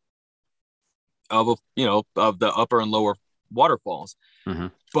and of the upper and lower waterfalls. Mm-hmm.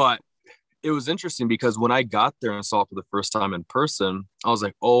 But it was interesting because when I got there and saw it for the first time in person, I was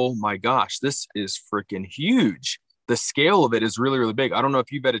like, oh my gosh, this is freaking huge. The scale of it is really, really big. I don't know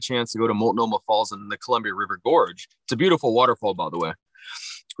if you've had a chance to go to Multnomah Falls in the Columbia River Gorge. It's a beautiful waterfall, by the way.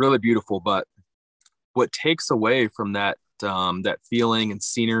 Really beautiful. But what takes away from that feeling and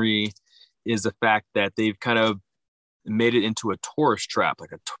scenery is the fact that they've kind of made it into a tourist trap.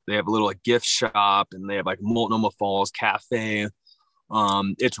 They have a little gift shop and they have Multnomah Falls Cafe.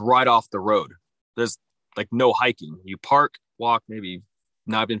 It's right off the road. There's no hiking. You park, walk maybe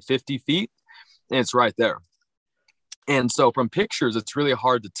not even 50 feet, and it's right there. And so from pictures, it's really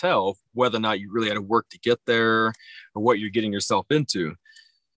hard to tell whether or not you really had to work to get there or what you're getting yourself into.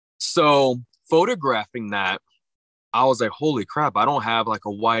 So photographing that, I was like, holy crap, I don't have a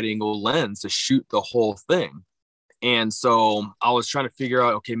wide angle lens to shoot the whole thing. And so I was trying to figure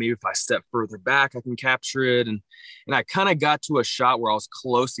out, okay, maybe if I step further back, I can capture it. And I kind of got to a shot where I was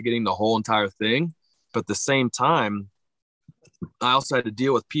close to getting the whole entire thing. But at the same time, I also had to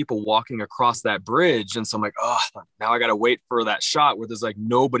deal with people walking across that bridge. And so I'm like, oh, now I got to wait for that shot where there's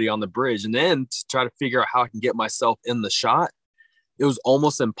nobody on the bridge. And then to try to figure out how I can get myself in the shot, it was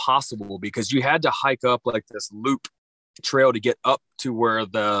almost impossible because you had to hike up this loop trail to get up to where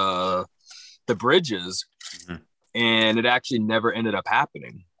the bridge is. Mm-hmm. And it actually never ended up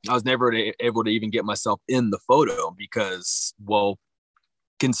happening. I was never able to even get myself in the photo because,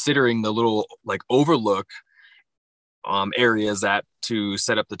 considering the little overlook areas to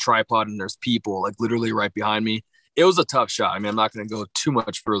set up the tripod and there's people literally right behind me, it was a tough shot. I mean, I'm not going to go too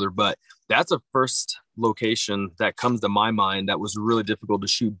much further, but that's a first location that comes to my mind that was really difficult to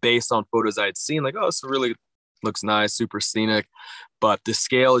shoot based on photos I had seen. This really looks nice, super scenic. But the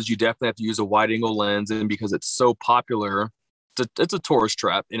scale is you definitely have to use a wide angle lens. And because it's so popular, it's a tourist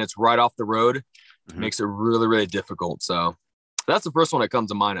trap and it's right off the road. Mm-hmm. Makes it really, really difficult. So that's the first one that comes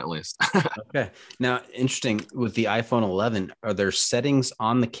to mind, at least. Okay. Now, interesting with the iPhone 11, are there settings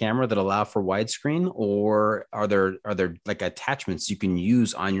on the camera that allow for widescreen, or are there attachments you can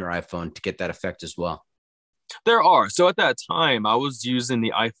use on your iPhone to get that effect as well? There are. So at that time, I was using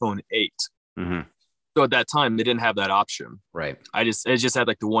the iPhone 8. Mm-hmm. So at that time, they didn't have that option. Right. It just had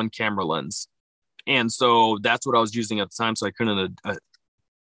the one camera lens. And so that's what I was using at the time. So I couldn't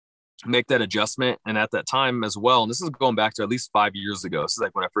make that adjustment. And at that time as well, and this is going back to at least 5 years ago. This is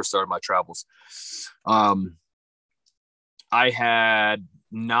when I first started my travels. I had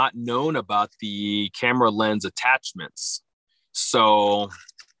not known about the camera lens attachments. So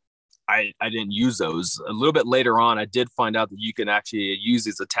I didn't use those. A little bit later on, I did find out that you can actually use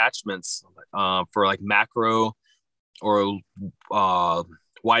these attachments for macro or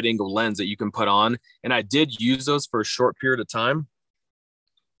wide angle lens that you can put on. And I did use those for a short period of time.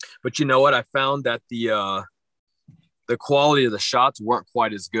 But you know what? I found that the the quality of the shots weren't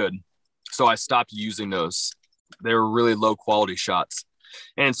quite as good. So I stopped using those. They were really low quality shots.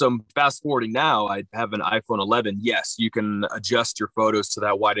 And so fast forwarding now, I have an iPhone 11. Yes, you can adjust your photos to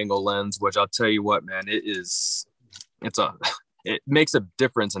that wide angle lens, which I'll tell you what, man, it makes a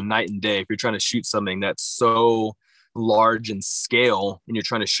difference, a night and day. If you're trying to shoot something that's so large in scale and you're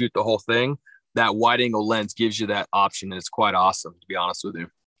trying to shoot the whole thing, that wide angle lens gives you that option. And it's quite awesome, to be honest with you.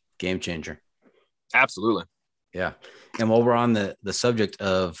 Game changer. Absolutely. Yeah. And while we're on the subject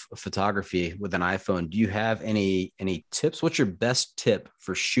of photography with an iPhone, do you have any tips? What's your best tip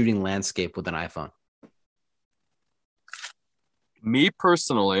for shooting landscape with an iPhone? Me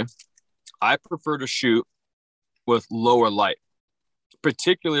personally, I prefer to shoot with lower light,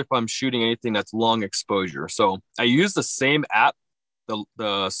 particularly if I'm shooting anything that's long exposure. So I use the same app,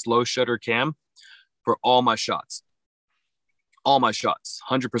 the slow shutter cam, for all my shots,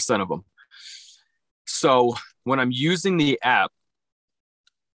 100% of them. So when I'm using the app,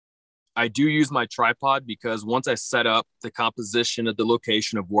 I do use my tripod, because once I set up the composition of the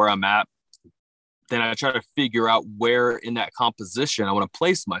location of where I'm at, then I try to figure out where in that composition I want to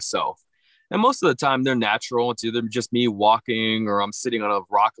place myself. And most of the time they're natural. It's either just me walking, or I'm sitting on a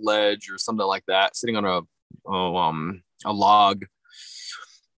rock ledge or something like that, sitting on a log,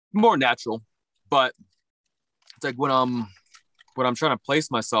 more natural. But it's like when I'm trying to place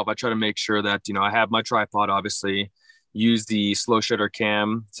myself, I try to make sure that, I have my tripod, obviously, use the slow shutter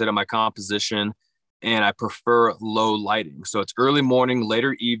cam, set up my composition, and I prefer low lighting. So it's early morning,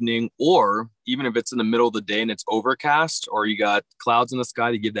 later evening, or even if it's in the middle of the day and it's overcast, or you got clouds in the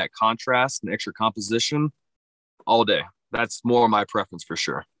sky to give that contrast and extra composition, all day. That's more my preference for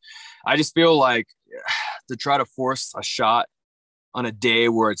sure. I just feel like to try to force a shot on a day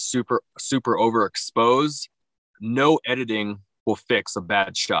where it's super, super overexposed, no editing will fix a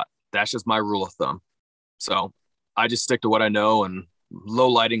bad shot. That's just my rule of thumb. So I just stick to what I know, and low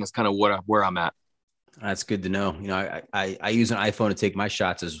lighting is kind of where I'm at. That's good to know. I use an iPhone to take my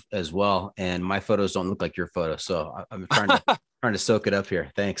shots as well, and my photos don't look like your photos. So I'm trying to soak it up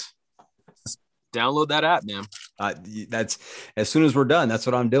here. Thanks. Download that app, man. That's as soon as we're done. That's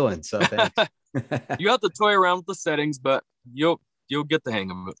what I'm doing. So thanks. You have to toy around with the settings, but you'll get the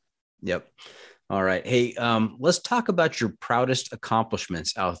hang of it. Yep. All right. Hey, let's talk about your proudest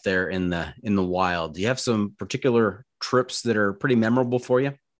accomplishments out there in the wild. Do you have some particular trips that are pretty memorable for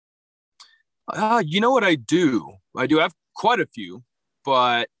you? You know what I do? I do have quite a few,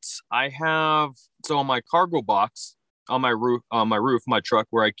 but I have, so on my cargo box, on my roof, my truck,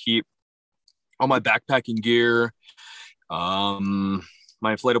 where I keep all my backpacking gear, my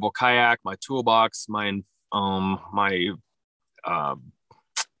inflatable kayak, my toolbox, my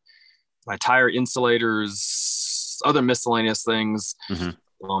tire insulators, other miscellaneous things. Mm-hmm.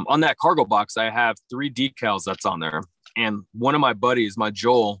 On that cargo box, I have 3 decals that's on there. And one of my buddies, my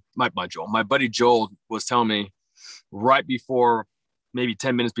buddy Joel, was telling me right before, maybe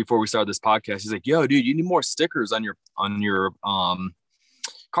 10 minutes before we started this podcast, he's like, "Yo, dude, you need more stickers on your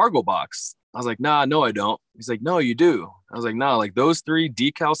cargo box." I was like, "Nah, no, I don't." He's like, "No, you do." I was like, "No, like those 3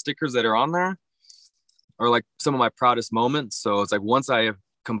 decal stickers that are on there are like some of my proudest moments." So it's like, once I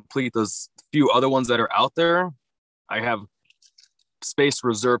complete those few other ones that are out there, I have space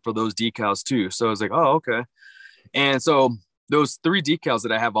reserved for those decals too. So I was like, "Oh, okay." And so those 3 decals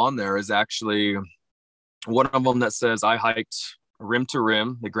that I have on there is actually one of them that says I hiked rim to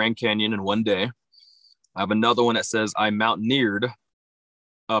rim the Grand Canyon in one day. I have another one that says I mountaineered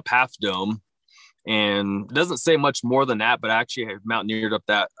up Half Dome, and it doesn't say much more than that, but I actually have mountaineered up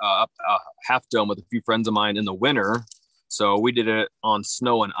that Half Dome with a few friends of mine in the winter. So we did it on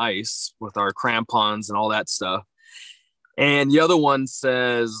snow and ice with our crampons and all that stuff. And the other one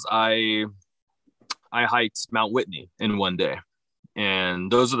says I hiked Mount Whitney in one day. And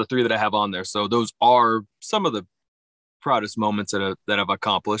those are the 3 that I have on there. So those are some of the proudest moments that I've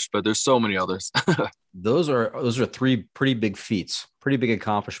accomplished, but there's so many others. Those are 3 pretty big feats, pretty big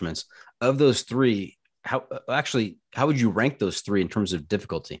accomplishments. Of those 3, how would you rank those 3 in terms of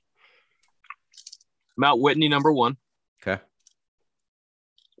difficulty? Mount Whitney, number 1. Okay.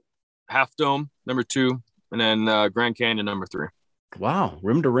 Half Dome, number 2. And then Grand Canyon, number 3. Wow.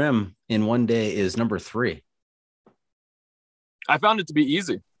 Rim to rim in one day is number 3. I found it to be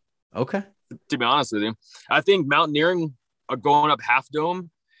easy. Okay. To be honest with you, I think mountaineering, going up Half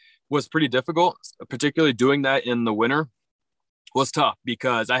Dome, was pretty difficult. Particularly doing that in the winter was tough,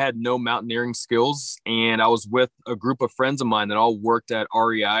 because I had no mountaineering skills, and I was with a group of friends of mine that all worked at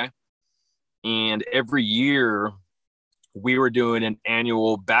REI. And every year we were doing an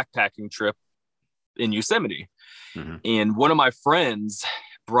annual backpacking trip in Yosemite. Mm-hmm. And one of my friends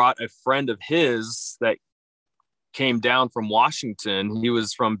brought a friend of his that came down from Washington. He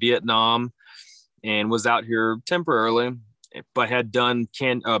was from Vietnam and was out here temporarily, but had done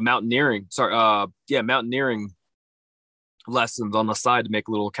mountaineering lessons on the side to make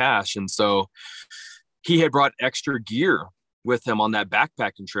a little cash. And so he had brought extra gear with him on that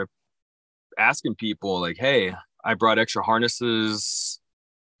backpacking trip, asking people like, hey, I brought extra harnesses,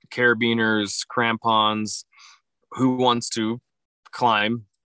 carabiners, crampons. Who wants to climb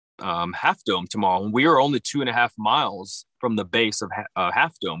Half Dome tomorrow? And we were only 2.5 miles from the base of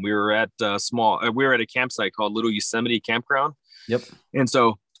Half Dome. We were at a campsite called Little Yosemite Campground. Yep. And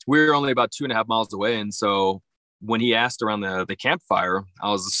so we were only about 2.5 miles away. And so when he asked around the campfire,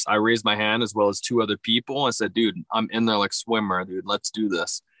 I raised my hand as well as 2 other people. I said, dude, I'm in there like swimmer, dude, let's do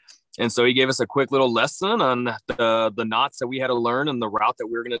this. And so he gave us a quick little lesson on the knots that we had to learn and the route that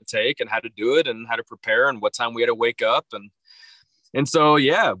we were going to take and how to do it and how to prepare and what time we had to wake up. And so,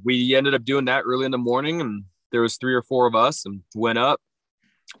 yeah, we ended up doing that early in the morning, and there was 3 or 4 of us, and went up,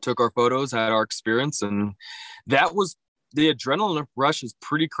 took our photos, had our experience. And that was, the adrenaline rush is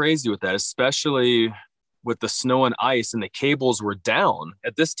pretty crazy with that, especially with the snow and ice, and the cables were down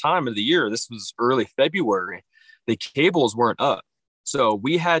at this time of the year. This was early February. The cables weren't up. So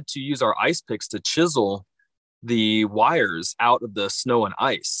we had to use our ice picks to chisel the wires out of the snow and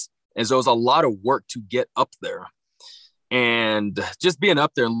ice. And so it was a lot of work to get up there. And just being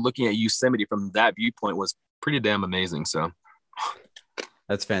up there and looking at Yosemite from that viewpoint was pretty damn amazing. So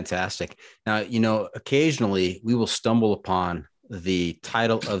that's fantastic. Now, occasionally we will stumble upon the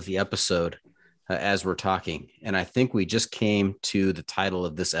title of the episode as we're talking. And I think we just came to the title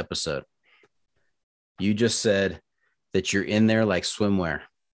of this episode. You just said that you're in there like swimwear.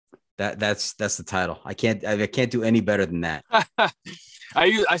 That's the title. I can't do any better than that.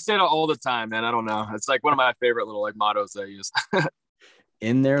 I say it all the time, man. I don't know. It's like one of my favorite little like mottos I use.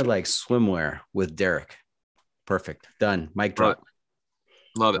 In there like swimwear with Derek. Perfect. Done. Mic drop. Right.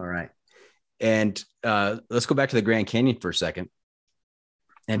 Love it. All right. And let's go back to the Grand Canyon for a second.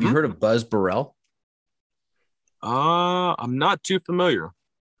 Have you heard of Buzz Burrell? I'm not too familiar.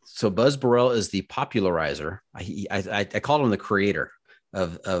 So Buzz Burrell is the popularizer. I called him the creator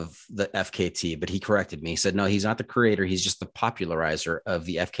of the FKT, but he corrected me. He said, no, he's not the creator. He's just the popularizer of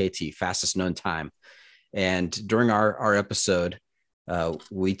the FKT, fastest known time. And during our episode,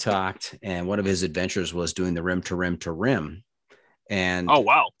 we talked, and one of his adventures was doing the rim to rim to rim. And oh,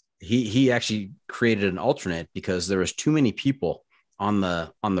 wow. He actually created an alternate because there was too many people on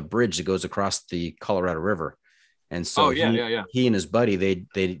the bridge that goes across the Colorado River. And so he and his buddy,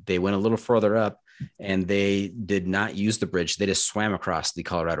 they went a little further up, and they did not use the bridge. They just swam across the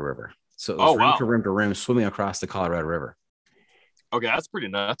Colorado River. So it was rim to rim, swimming across the Colorado River. Okay, that's pretty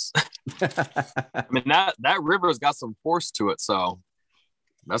nuts. I mean, that river has got some force to it, so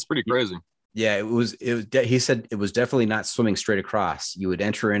that's pretty crazy. Yeah, it was. He said it was definitely not swimming straight across. You would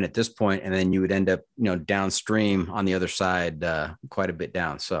enter in at this point, and then you would end up, downstream on the other side, quite a bit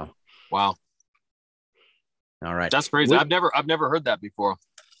down. So, wow. All right, that's crazy. I've never heard that before.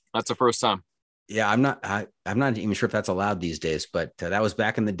 That's the first time. Yeah, I'm not even sure if that's allowed these days, but that was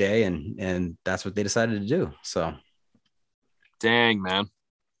back in the day, and that's what they decided to do. So, dang, man.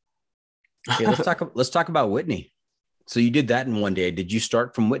 Okay, let's talk about Whitney. So you did that in one day. Did you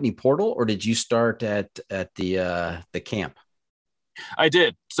start from Whitney Portal, or did you start at the camp? I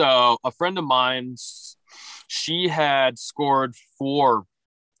did. So a friend of mine, she had scored 4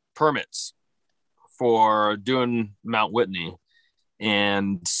 permits for doing Mount Whitney,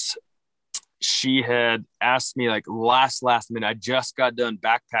 and she had asked me like last minute. I just got done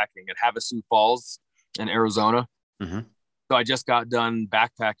backpacking at Havasu Falls in Arizona. Mm-hmm. So I just got done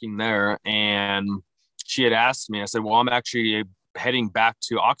backpacking there, and she had asked me, I said, well, I'm actually heading back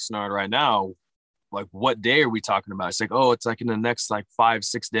to Oxnard right now. Like, what day are we talking about? It's like, oh, it's like in the next like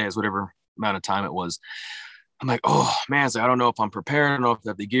 5-6 days, whatever amount of time it was. I'm like, oh man, I don't know if I'm prepared. I don't know if I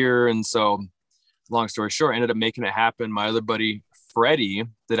have the gear. And so long story short, I ended up making it happen. My other buddy, Freddie,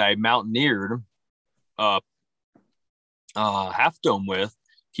 that I mountaineered Half Dome with,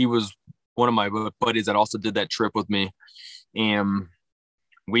 he was one of my buddies that also did that trip with me. And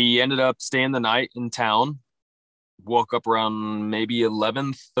we ended up staying the night in town, woke up around maybe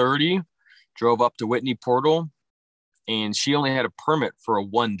 11:30, drove up to Whitney Portal, and she only had a permit for a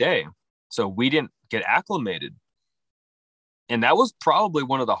 1 day. So we didn't get acclimated. And that was probably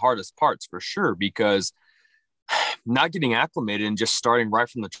one of the hardest parts for sure, because not getting acclimated and just starting right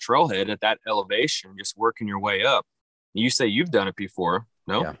from the trailhead at that elevation, just working your way up. You say you've done it before,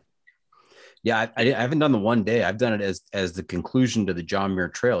 no? Yeah, I haven't done the 1 day. I've done it as the conclusion to the John Muir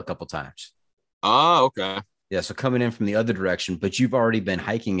Trail a couple times. Oh, okay. Yeah, so coming in from the other direction, but you've already been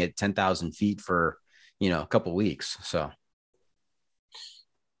hiking at 10,000 feet for, a couple weeks. So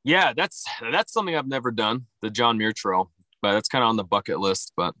yeah, that's something I've never done, the John Muir Trail, but that's kind of on the bucket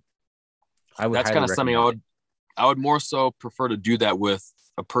list. But I would that's kind of something I would more so prefer to do that with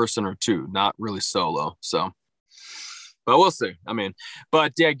a person or two, not really solo. So, but we'll see. I mean,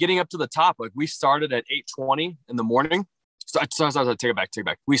 but yeah, getting up to the top, like we started at 8:20 in the morning. So take it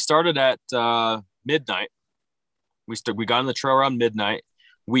back. We started at midnight. We got on the trail around midnight.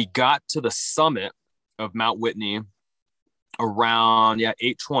 We got to the summit of Mount Whitney around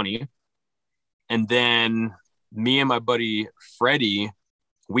 8:20, and then me and my buddy Freddie,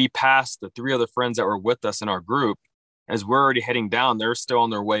 we passed the three other friends that were with us in our group. As we're already heading down, they're still on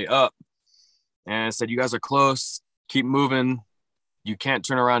their way up, and I said, "You guys are close. Keep moving. You can't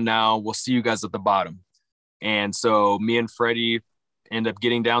turn around now. We'll see you guys at the bottom." And so me and Freddie end up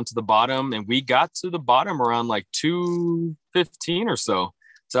getting down to the bottom, and we got to the bottom around like 2:15 or so.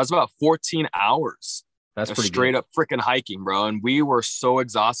 So that's about 14 hours. That's pretty straight good. up freaking hiking, bro. And we were so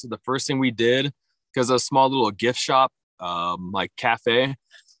exhausted. The first thing we did, because a small little gift shop, like cafe,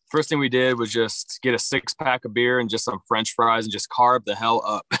 first thing we did was just get a 6-pack of beer and just some French fries and just carb the hell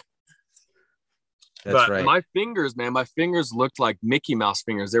up. That's right. My fingers looked like Mickey Mouse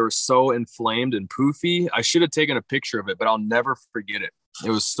fingers. They were so inflamed and poofy. I should have taken a picture of it, but I'll never forget it. It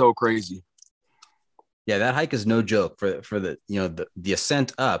was so crazy. Yeah, that hike is no joke for the the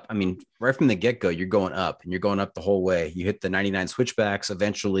ascent up. I mean, right from the get-go, you're going up and you're going up the whole way. You hit the 99 switchbacks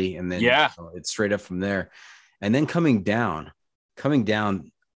eventually, and then it's straight up from there. And then coming down,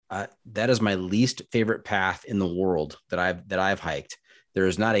 that is my least favorite path in the world that I've hiked. There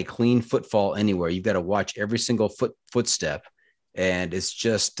is not a clean footfall anywhere. You've got to watch every single footstep, and it's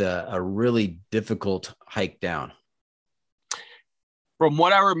just a really difficult hike down. From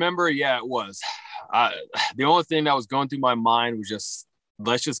what I remember, it was. The only thing that was going through my mind was just,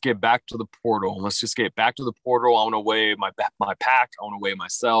 let's just get back to the portal. I want to weigh my pack. I want to weigh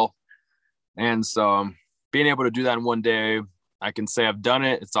myself. And so being able to do that in one day, I can say I've done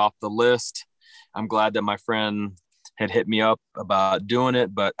it. It's off the list. I'm glad that my friend had hit me up about doing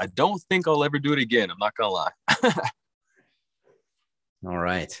it, but I don't think I'll ever do it again. I'm not going to lie. All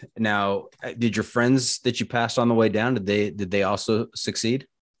right. Now, did your friends that you passed on the way down, did they also succeed?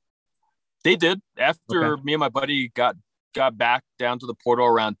 They did. After me and my buddy got back down to the portal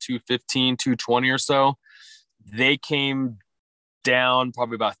around 2:15, 2:20 or so, they came down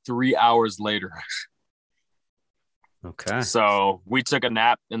probably about 3 hours later. Okay. So we took a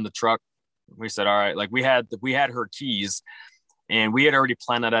nap in the truck. We said, all right, like we had her keys, and we had already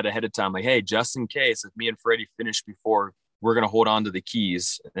planned that out ahead of time. Like, hey, just in case if me and Freddie finish before, we're going to hold on to the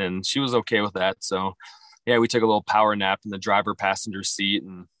keys. And she was okay with that. So yeah, we took a little power nap in the driver passenger seat,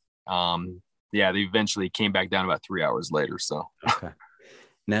 and they eventually came back down about 3 hours later. So okay.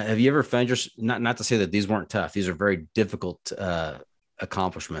 Now, have you ever found not to say that these weren't tough, these are very difficult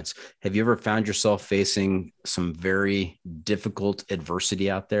accomplishments. Have you ever found yourself facing some very difficult adversity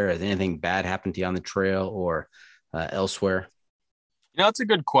out there? Has anything bad happened to you on the trail or elsewhere? That's a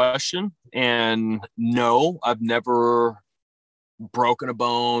good question. And no, I've never broken a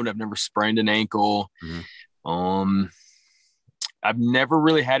bone. I've never sprained an ankle. Mm-hmm. I've never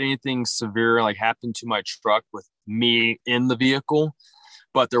really had anything severe like happen to my truck with me in the vehicle,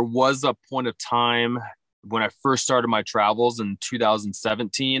 but there was a point of time when I first started my travels in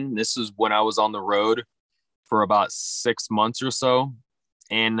 2017. This is when I was on the road for about 6 months or so.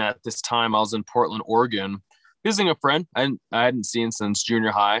 And at this time I was in Portland, Oregon, visiting a friend I hadn't seen since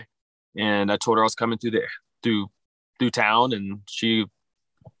junior high. And I told her I was coming through town, and she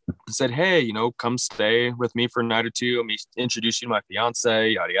said, hey, come stay with me for a night or two. Let me introduce you to my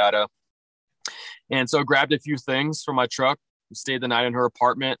fiance, yada, yada. And so I grabbed a few things from my truck and stayed the night in her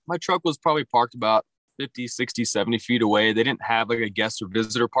apartment. My truck was probably parked about 50, 60, 70 feet away. They didn't have like a guest or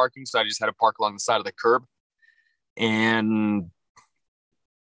visitor parking, so I just had to park along the side of the curb. And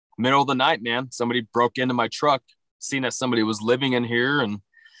middle of the night, man, somebody broke into my truck, seen that somebody was living in here, and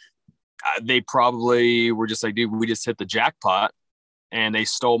they probably were just like, dude, we just hit the jackpot. And they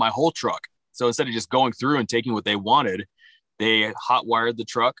stole my whole truck. So instead of just going through and taking what they wanted, they hot wired the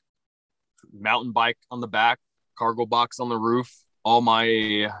truck, mountain bike on the back, cargo box on the roof, all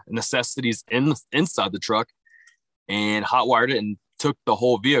my necessities inside the truck, and hot wired it and took the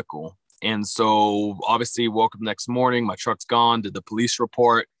whole vehicle. And so obviously woke up the next morning, my truck's gone, did the police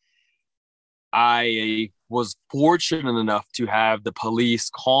report. I was fortunate enough to have the police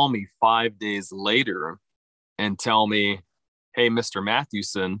call me 5 days later and tell me, hey, Mr.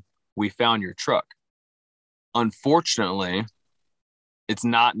 Mathewson, we found your truck. Unfortunately, it's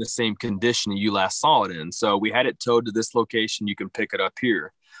not in the same condition you last saw it in. So we had it towed to this location. You can pick it up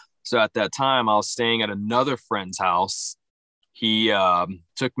here. So at that time, I was staying at another friend's house. He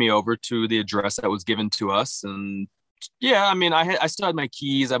took me over to the address that was given to us. And yeah, I mean, I still had my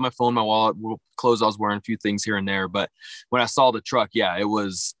keys, I had my phone, my wallet, clothes I was wearing, a few things here and there. But when I saw the truck, yeah, it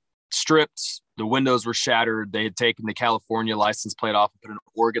was stripped. The windows were shattered. They had taken the California license plate off and put an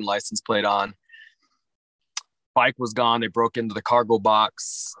Oregon license plate on. Bike was gone. They broke into the cargo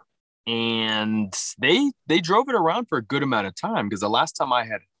box, and they drove it around for a good amount of time, because the last time I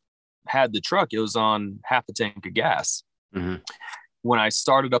had the truck, it was on half a tank of gas. Mm-hmm. When I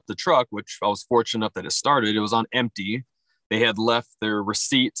started up the truck, which I was fortunate enough that it started, it was on empty. They had left their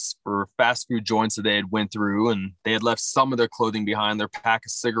receipts for fast food joints that they had went through, and they had left some of their clothing behind, their pack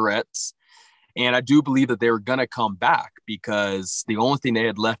of cigarettes. And I do believe that they were going to come back, because the only thing they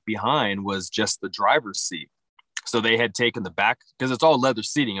had left behind was just the driver's seat. So they had taken the back, because it's all leather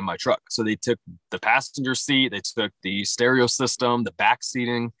seating in my truck. So they took the passenger seat, they took the stereo system, the back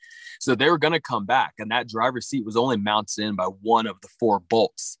seating. So they were going to come back. And that driver's seat was only mounted in by one of the 4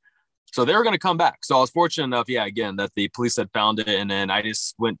 bolts. So they were going to come back. So I was fortunate enough, yeah, again, that the police had found it. And then I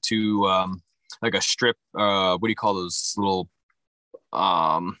just went to like a strip, what do you call those little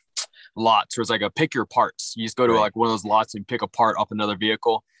lots, where it's like a pick your parts. You just go to like one of those lots and pick a part off another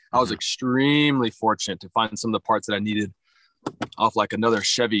vehicle. I was extremely fortunate to find some of the parts that I needed off like another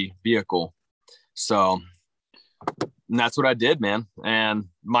Chevy vehicle. So, and that's what I did, man. And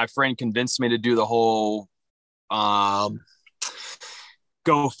my friend convinced me to do the whole GoFundMe.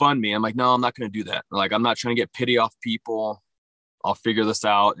 I'm like, no, I'm not going to do that. Like, I'm not trying to get pity off people. I'll figure this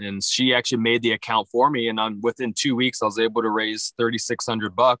out. And she actually made the account for me. And within 2 weeks, I was able to raise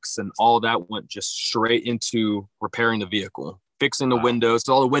 $3,600, and all of that went just straight into repairing the vehicle, fixing the windows.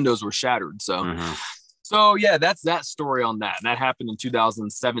 So all the windows were shattered. So, so yeah, that's that story on that. And that happened in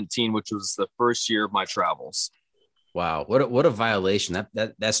 2017, which was the first year of my travels. Wow. What a violation.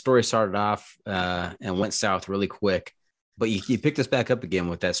 That story started off and went south really quick, but you picked us back up again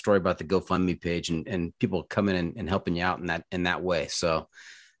with that story about the GoFundMe page and people coming in and helping you out in that way. So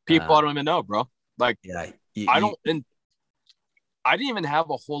people, I don't even know, bro. Like, yeah, I didn't even have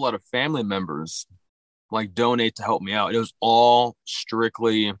a whole lot of family members like donate to help me out. It was all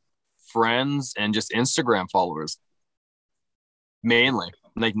strictly friends and just Instagram followers, mainly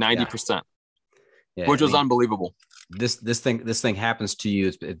like 90%, which was unbelievable. This thing happens to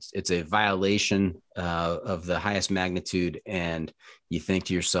you. It's a violation of the highest magnitude, and you think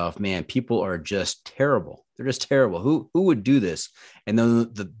to yourself, man, people are just terrible. They're just terrible. Who would do this? And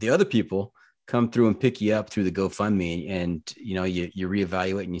then the other people come through and pick you up through the GoFundMe, and you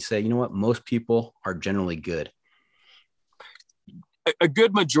reevaluate and you say, you know what, most people are generally good. A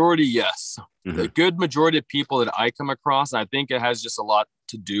good majority, yes. A good majority of people that I come across, I think it has just a lot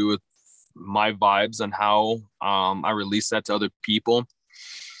to do with my vibes and how I release that to other people.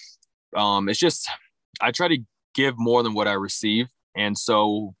 It's just, I try to give more than what I receive. And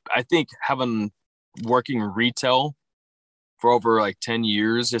so I think working retail for over like 10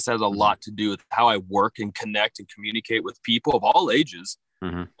 years just has a lot to do with how I work and connect and communicate with people of all ages.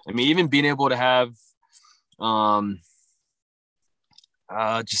 I mean, even being able to have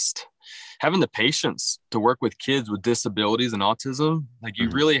just having the patience to work with kids with disabilities and autism, like you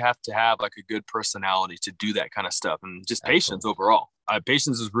really have to have like a good personality to do that kind of stuff, and just patience overall.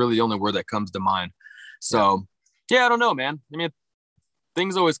 Patience is really the only word that comes to mind. So yeah, I don't know, man. I mean,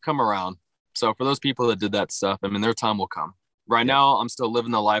 things always come around. So for those people that did that stuff, I mean, their time will come. Right now, I'm still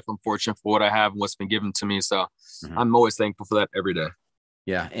living the life. I'm fortunate for what I have and what's been given to me. So I'm always thankful for that every day.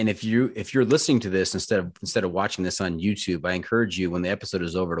 Yeah. And if you're listening to this instead of watching this on YouTube, I encourage you, when the episode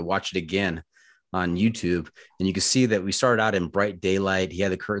is over, to watch it again on YouTube. And you can see that we started out in bright daylight. He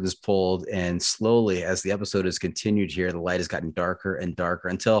had the curtains pulled, and slowly, as the episode has continued here, the light has gotten darker and darker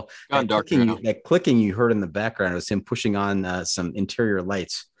until that clicking you heard in the background was him pushing on some interior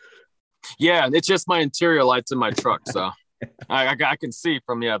lights. Yeah. It's just my interior lights in my truck. So I can see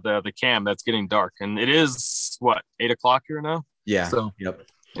from the cam that's getting dark, and it is 8 o'clock here now. Yeah. So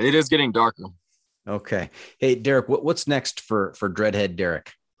it is getting darker. Okay. Hey, Derek, what's next for Dreadhead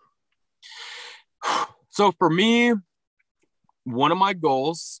Derek? So for me, one of my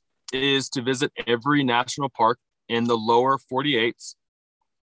goals is to visit every national park in the lower 48.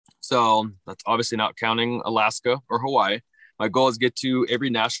 So that's obviously not counting Alaska or Hawaii. My goal is to get to every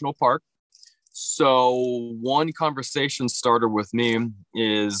national park. So one conversation starter with me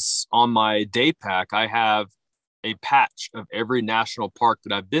is on my day pack, I have a patch of every national park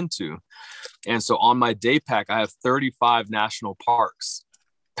that I've been to. And so on my day pack, I have 35 national parks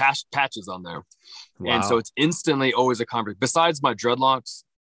patches on there. Wow. And so it's instantly always a conversation. Besides my dreadlocks,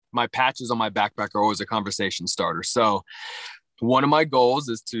 my patches on my backpack are always a conversation starter. So one of my goals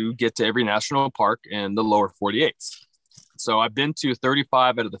is to get to every national park in the lower 48s. So I've been to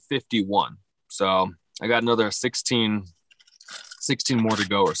 35 out of the 51. So I got another 16 more to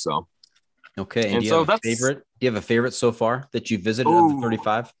go or so. Okay. And do you have a favorite? Do you have a favorite so far that you visited of the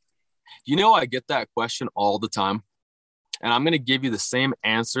 35? You know, I get that question all the time, and I'm going to give you the same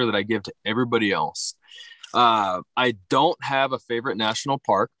answer that I give to everybody else. I don't have a favorite national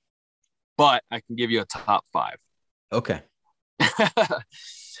park, but I can give you a top 5. Okay.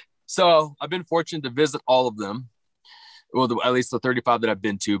 So I've been fortunate to visit all of them. Well, at least the 35 that I've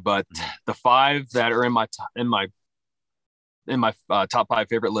been to, but the 5 that are in my top 5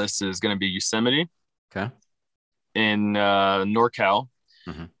 favorite list is going to be Yosemite. Okay. In NorCal,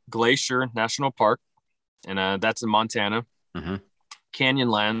 mm-hmm. Glacier National Park, and that's in Montana. Mm-hmm.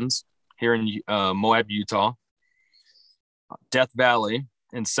 Canyonlands here in Moab, Utah. Death Valley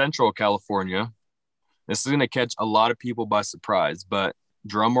in Central California. This is going to catch a lot of people by surprise, but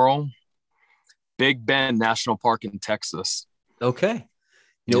drum roll. Big Bend National Park in Texas. Okay.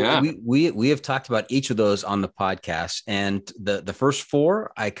 You know, we have talked about each of those on the podcast, and the first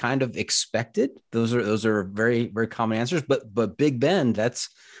 4 I kind of expected. Those are very, very common answers, but Big Bend, that's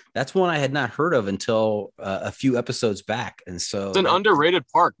one I had not heard of until a few episodes back. And so it's an underrated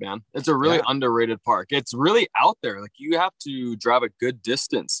park, man. It's a really underrated park. It's really out there. Like, you have to drive a good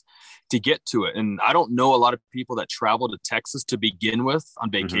distance to get to it. And I don't know a lot of people that travel to Texas to begin with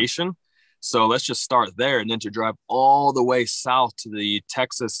on vacation. Mm-hmm. So let's just start there, and then to drive all the way south to the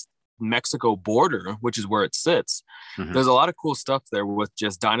Texas-Mexico border, which is where it sits. Mm-hmm. There's a lot of cool stuff there with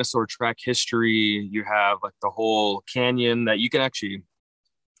just dinosaur track history. You have like the whole canyon that you can actually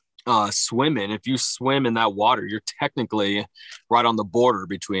swim in. If you swim in that water, you're technically right on the border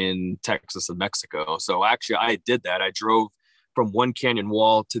between Texas and Mexico. So actually I did that. I drove from one canyon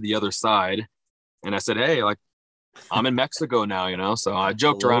wall to the other side, and I said, hey, like, I'm in Mexico now, you know? So I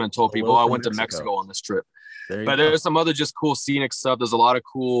joked around and told people I went to Mexico on this trip. But there's some other just cool scenic stuff. There's a lot of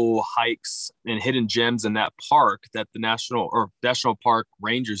cool hikes and hidden gems in that park that the national park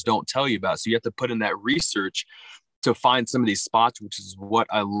rangers don't tell you about. So you have to put in that research to find some of these spots, which is what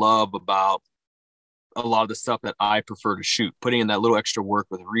I love about a lot of the stuff that I prefer to shoot, putting in that little extra work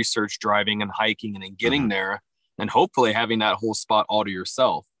with research, driving and hiking, and then getting there and hopefully having that whole spot all to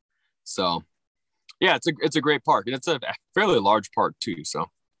yourself. So yeah, it's a great park, and it's a fairly large park too. So,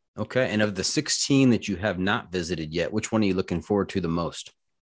 okay. And of the 16 that you have not visited yet, which one are you looking forward to the most?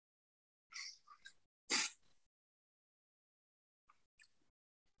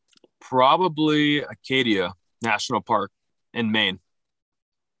 Probably Acadia National Park in Maine.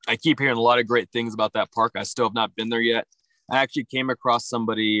 I keep hearing a lot of great things about that park. I still have not been there yet. I actually came across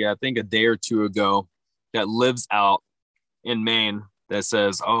somebody, I think a day or two ago, that lives out in Maine, that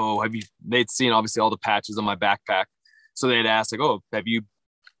says, oh, they'd seen obviously all the patches on my backpack. So they'd ask, like, oh, have you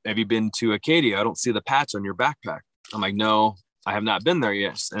been to Acadia? I don't see the patch on your backpack. I'm like, no, I have not been there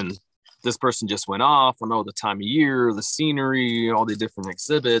yet. And this person just went off on, the time of year, the scenery, all the different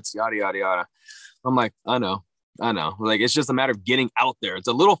exhibits, yada, yada, yada. I'm like, I know. Like, it's just a matter of getting out there. It's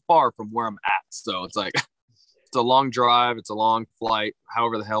a little far from where I'm at. So it's like, it's a long drive. It's a long flight,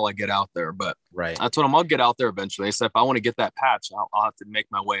 however the hell I get out there. But right. I told them I'll get out there eventually. So if I want to get that patch, I'll have to make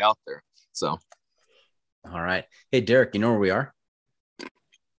my way out there. So. All right. Hey, Derek, you know where we are?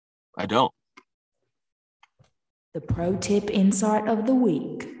 I don't. The pro tip insight of the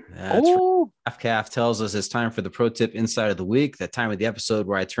week. That's right. Calf tells us it's time for the pro tip insight of the week, that time of the episode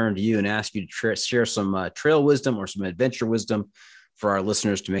where I turn to you and ask you to share some trail wisdom or some adventure wisdom for our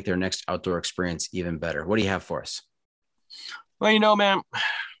listeners to make their next outdoor experience even better. What do you have for us? Well, man,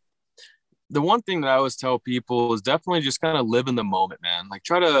 the one thing that I always tell people is definitely just kind of live in the moment, man. Like,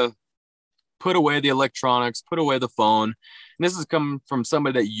 try to put away the electronics, put away the phone. And this is coming from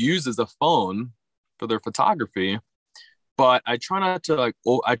somebody that uses a phone for their photography. But I try not to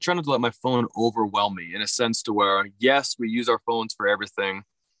let my phone overwhelm me, in a sense to where, yes, we use our phones for everything.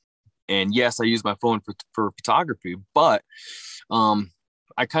 And yes, I use my phone for photography, but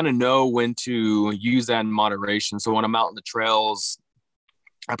I kind of know when to use that in moderation. So when I'm out in the trails,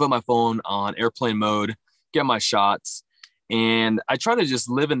 I put my phone on airplane mode, get my shots, and I try to just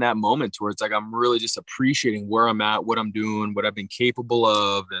live in that moment where it's like I'm really just appreciating where I'm at, what I'm doing, what I've been capable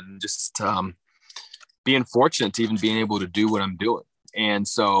of, and just being fortunate to even being able to do what I'm doing. And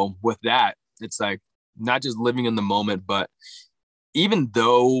so with that, it's like not just living in the moment, but even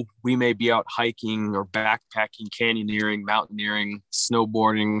though we may be out hiking or backpacking, canyoneering, mountaineering,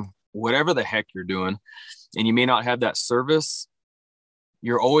 snowboarding, whatever the heck you're doing, and you may not have that service,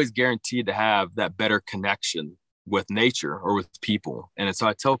 you're always guaranteed to have that better connection with nature or with people. And so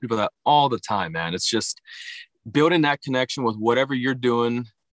I tell people that all the time, man. It's just, building that connection with whatever you're doing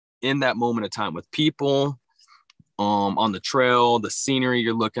in that moment of time with people, on the trail, the scenery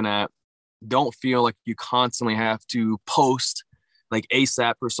you're looking at. Don't feel like you constantly have to post like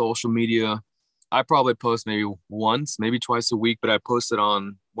ASAP for social media. I probably post maybe once, maybe twice a week, but I post it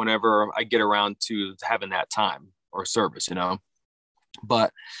on whenever I get around to having that time or service,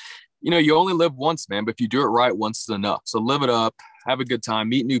 But, you only live once, man. But if you do it right, once is enough. So live it up, have a good time,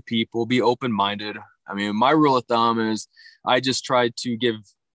 meet new people, be open-minded. I mean, my rule of thumb is I just try to give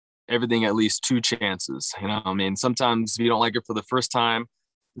everything at least 2 chances. I mean, sometimes if you don't like it for the first time,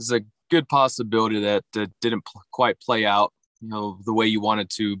 there's a good possibility that didn't quite play out, the way you wanted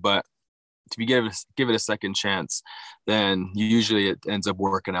to. But if you give it a second chance, then usually it ends up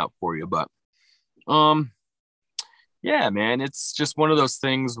working out for you. But yeah, man, it's just one of those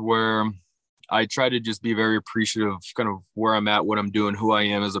things where I try to just be very appreciative of kind of where I'm at, what I'm doing, who I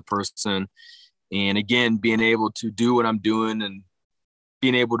am as a person. And again, being able to do what I'm doing and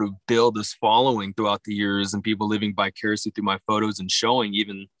being able to build this following throughout the years and people living vicariously through my photos and showing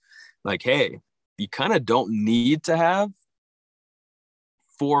even like, hey, you kind of don't need to have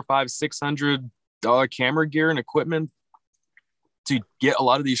 $400, $500, $600 camera gear and equipment to get a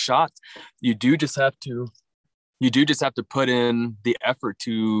lot of these shots. You do just have to put in the effort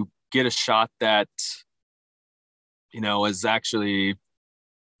to get a shot that, is actually,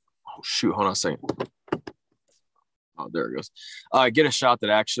 oh shoot, hold on a second. Oh, there it goes. Get a shot that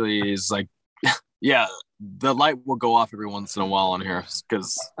actually is like, yeah, the light will go off every once in a while on here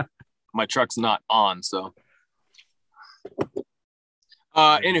because my truck's not on. So,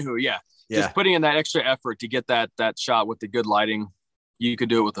 anywho, yeah, just putting in that extra effort to get that shot with the good lighting. You could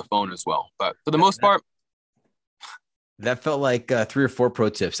do it with the phone as well, but for the most part, that felt like 3 or 4 pro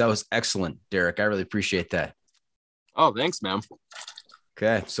tips. That was excellent, Derek. I really appreciate that. Oh, thanks, man.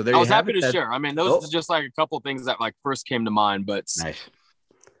 Okay, so there I you was have happy it. to share. I mean, those are just like a couple of things that like first came to mind, but Nice.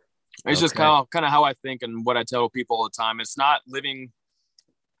 It's just kind of how I think and what I tell people all the time. It's not living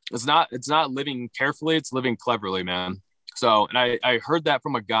carefully. It's living cleverly, man. So, and I heard that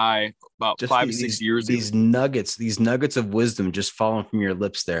from a guy about just 5 or 6 years ago. These nuggets of wisdom just falling from your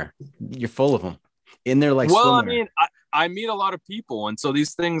lips there. You're full of them in there. Like, well, swimwear. I mean, I meet a lot of people. And so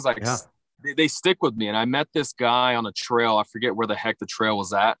these things like they stick with me. And I met this guy on a trail. I forget where the heck the trail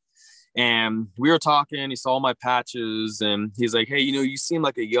was at. And we were talking, he saw my patches and he's like, hey, you seem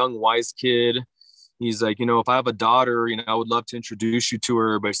like a young, wise kid. He's like, if I have a daughter, I would love to introduce you to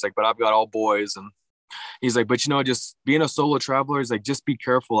her. But he's like, but I've got all boys. And he's like, but just being a solo traveler, he's like, just be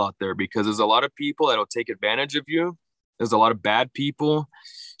careful out there because there's a lot of people that'll take advantage of you. There's a lot of bad people.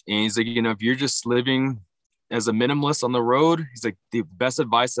 And he's like, if you're just living as a minimalist on the road, he's like, the best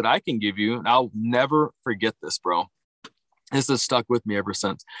advice that I can give you, and I'll never forget this, bro. This has stuck with me ever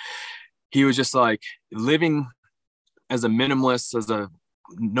since. He was just like, living as a minimalist, as a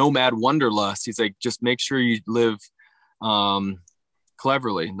nomad wanderlust. He's like, just make sure you live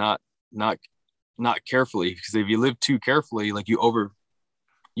cleverly, not carefully. Because if you live too carefully, like you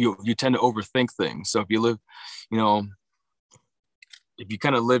tend to overthink things. So if you live, if you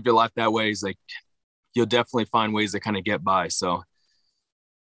kind of live your life that way, he's like, you'll definitely find ways to kind of get by. So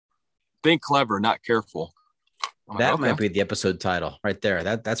think clever, not careful. That might be the episode title right there.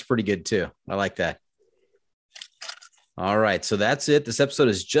 That's pretty good too. I like that. All right. So that's it. This episode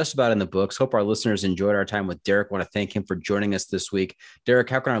is just about in the books. Hope our listeners enjoyed our time with Derek. I want to thank him for joining us this week. Derek,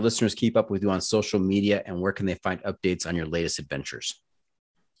 how can our listeners keep up with you on social media and where can they find updates on your latest adventures?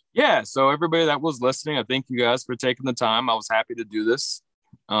 Yeah. So everybody that was listening, I thank you guys for taking the time. I was happy to do this.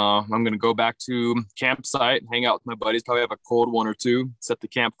 I'm going to go back to campsite, hang out with my buddies, probably have a cold one or two, set the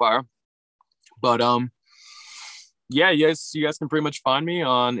campfire. But, yeah, yes, you guys can pretty much find me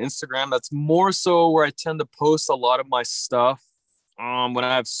on Instagram. That's more so where I tend to post a lot of my stuff. When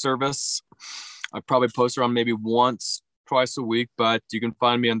I have service, I probably post around maybe once, twice a week, but you can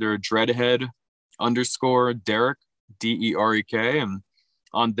find me under Dreadhead _ Derek, Derek. And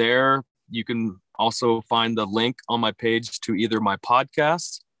on there, you can also find the link on my page to either my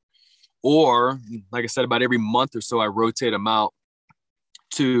podcast or, like I said, about every month or so, I rotate them out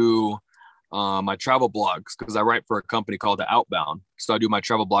to my travel blogs because I write for a company called The Outbound. So I do my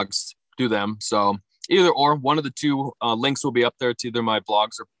travel blogs through them. So either or, one of the two links will be up there to either my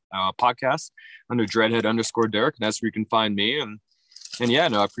blogs or podcast under Dreadhead _ Derek. And that's where you can find me. And yeah,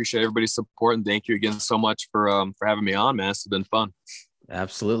 no, I appreciate everybody's support. And thank you again so much for having me on, man. It's been fun.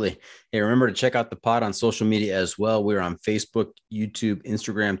 Absolutely. Hey, remember to check out the pod on social media as well. We're on Facebook, YouTube,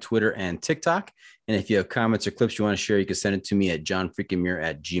 Instagram, Twitter, and TikTok. And if you have comments or clips you want to share, you can send it to me at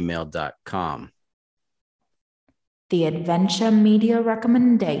johnfreakinmuir@gmail.com. The Adventure Media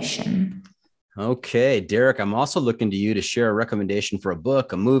Recommendation. Okay, Derek, I'm also looking to you to share a recommendation for a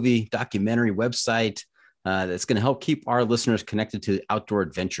book, a movie, documentary, website that's going to help keep our listeners connected to outdoor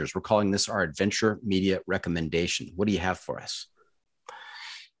adventures. We're calling this our adventure media recommendation. What do you have for us?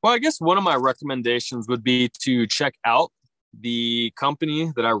 Well, I guess one of my recommendations would be to check out the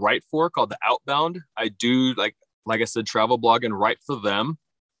company that I write for called The Outbound. I do, like I said, travel blog and write for them.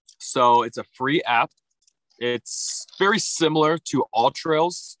 So it's a free app. It's very similar to All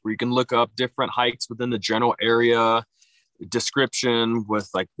Trails, where you can look up different hikes within the general area, description with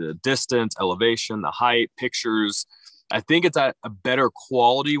like the distance, elevation, the height, pictures. I think it's at a better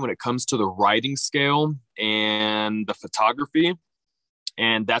quality when it comes to the writing scale and the photography.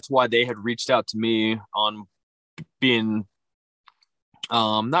 And that's why they had reached out to me on being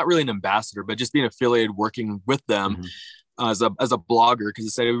not really an ambassador, but just being affiliated, working with them as a blogger, because they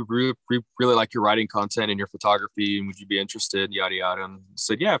said it would really like your writing content and your photography, and would you be interested, yada yada. And I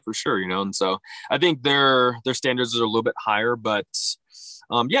said, yeah, for sure, And so I think their standards are a little bit higher, but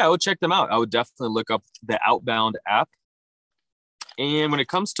I would check them out. I would definitely look up the Outbound app. And when it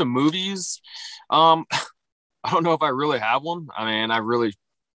comes to movies, I don't know if I really have one. I mean, I really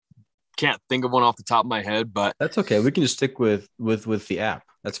can't think of one off the top of my head, but that's okay. We can just stick with the app.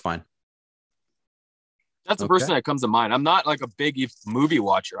 That's fine. That's the first thing that comes to mind. I'm not like a big movie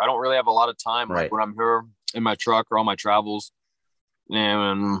watcher. I don't really have a lot of time like when I'm here in my truck or on my travels.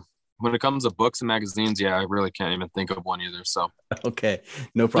 And when it comes to books and magazines, I really can't even think of one either. So okay,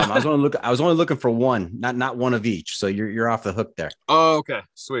 no problem. I was only looking for one, not one of each. So you're off the hook there. Oh, okay,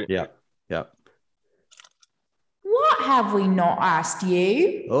 sweet. Yeah. What have we not asked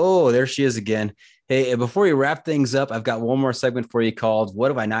you? Oh, there she is again. Hey, before we wrap things up, I've got one more segment for you called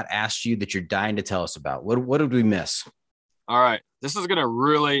 "What Have I Not Asked You That You're Dying to Tell Us About?" What did we miss? All right, this is gonna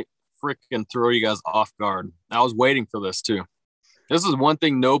really freaking throw you guys off guard. I was waiting for this too. This is one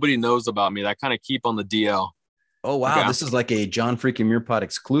thing nobody knows about me that I kind of keep on the DL. Oh wow, okay. This is like a John freaking Muir Pod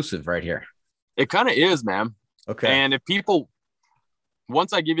exclusive right here. It kind of is, man. Okay. And if people,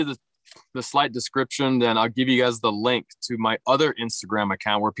 once I give you the slight description, then I'll give you guys the link to my other Instagram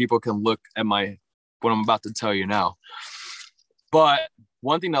account where people can look at what I'm about to tell you now. But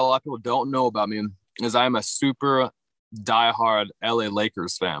one thing that a lot of people don't know about me is I'm a super diehard LA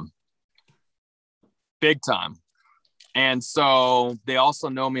Lakers fan. Big time. And so they also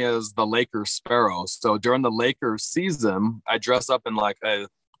know me as the Lakers Sparrow. So during the Lakers season, I dress up in like a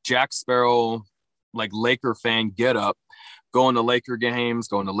Jack Sparrow, like Laker fan get up, going to Laker games,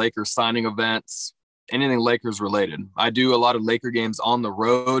 going to Laker signing events, anything Lakers related. I do a lot of Laker games on the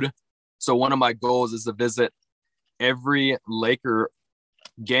road. So one of my goals is to visit every Laker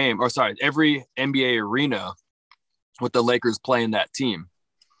game, every NBA arena with the Lakers playing that team.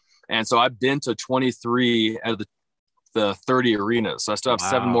 And so I've been to 23 out of the 30 arenas. So I still have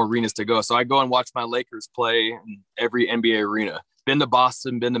 7 more arenas to go. So I go and watch my Lakers play in every NBA arena. Been to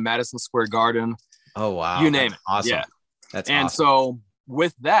Boston, been to Madison Square Garden. Oh, wow. You name it. Awesome. Yeah. That's and awesome. So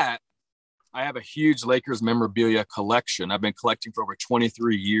with that, I have a huge Lakers memorabilia collection. I've been collecting for over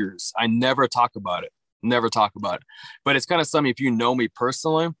 23 years. I never talk about it. But it's kind of something, if you know me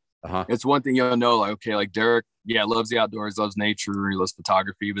personally, it's one thing you'll know, like, okay, like Derek, loves the outdoors, loves nature, he loves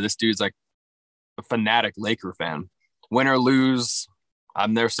photography, but this dude's like a fanatic Laker fan. Win or lose,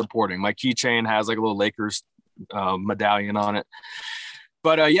 I'm there supporting. My keychain has like a little Lakers medallion on it.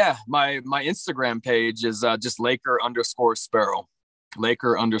 But my Instagram page is just Laker_Sparrow.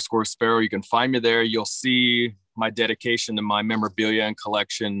 Laker_Sparrow. You can find me there. You'll see my dedication to my memorabilia and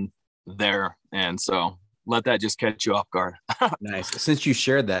collection there. And so let that just catch you off guard. Nice. Since you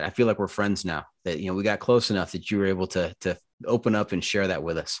shared that, I feel like we're friends now. That we got close enough that you were able to open up and share that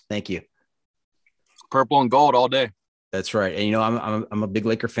with us. Thank you. Purple and gold all day. That's right. And I'm a big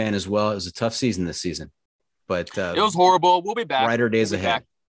Laker fan as well. It was a tough season this season, but it was horrible. We'll be back. Brighter days ahead.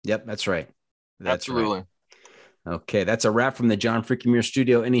 Yep, that's right. Absolutely. Right. Okay, that's a wrap from the John freaking Muir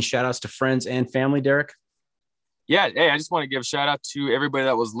studio. Any shout outs to friends and family, Derek? Yeah. Hey, I just want to give a shout out to everybody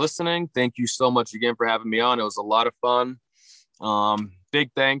that was listening. Thank you so much again for having me on. It was a lot of fun. Big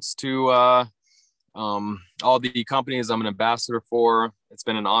thanks to all the companies I'm an ambassador for. It's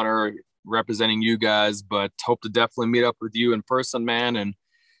been an honor representing you guys, but hope to definitely meet up with you in person, man. And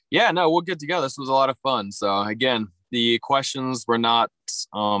we'll get together. This was a lot of fun. So again, the questions were not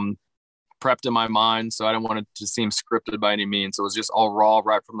prepped in my mind, so I don't want it to seem scripted by any means. So it was just all raw,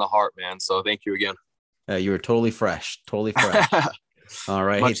 right from the heart, man. So thank you again. You were totally fresh. All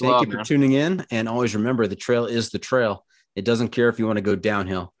right. Much hey, thank love, you for man. tuning in. And always remember, the trail is the trail. It doesn't care if you want to go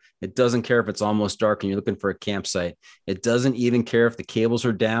downhill. It doesn't care if it's almost dark and you're looking for a campsite. It doesn't even care if the cables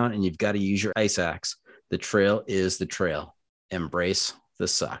are down and you've got to use your ice axe. The trail is the trail. Embrace the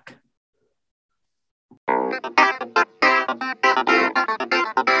suck.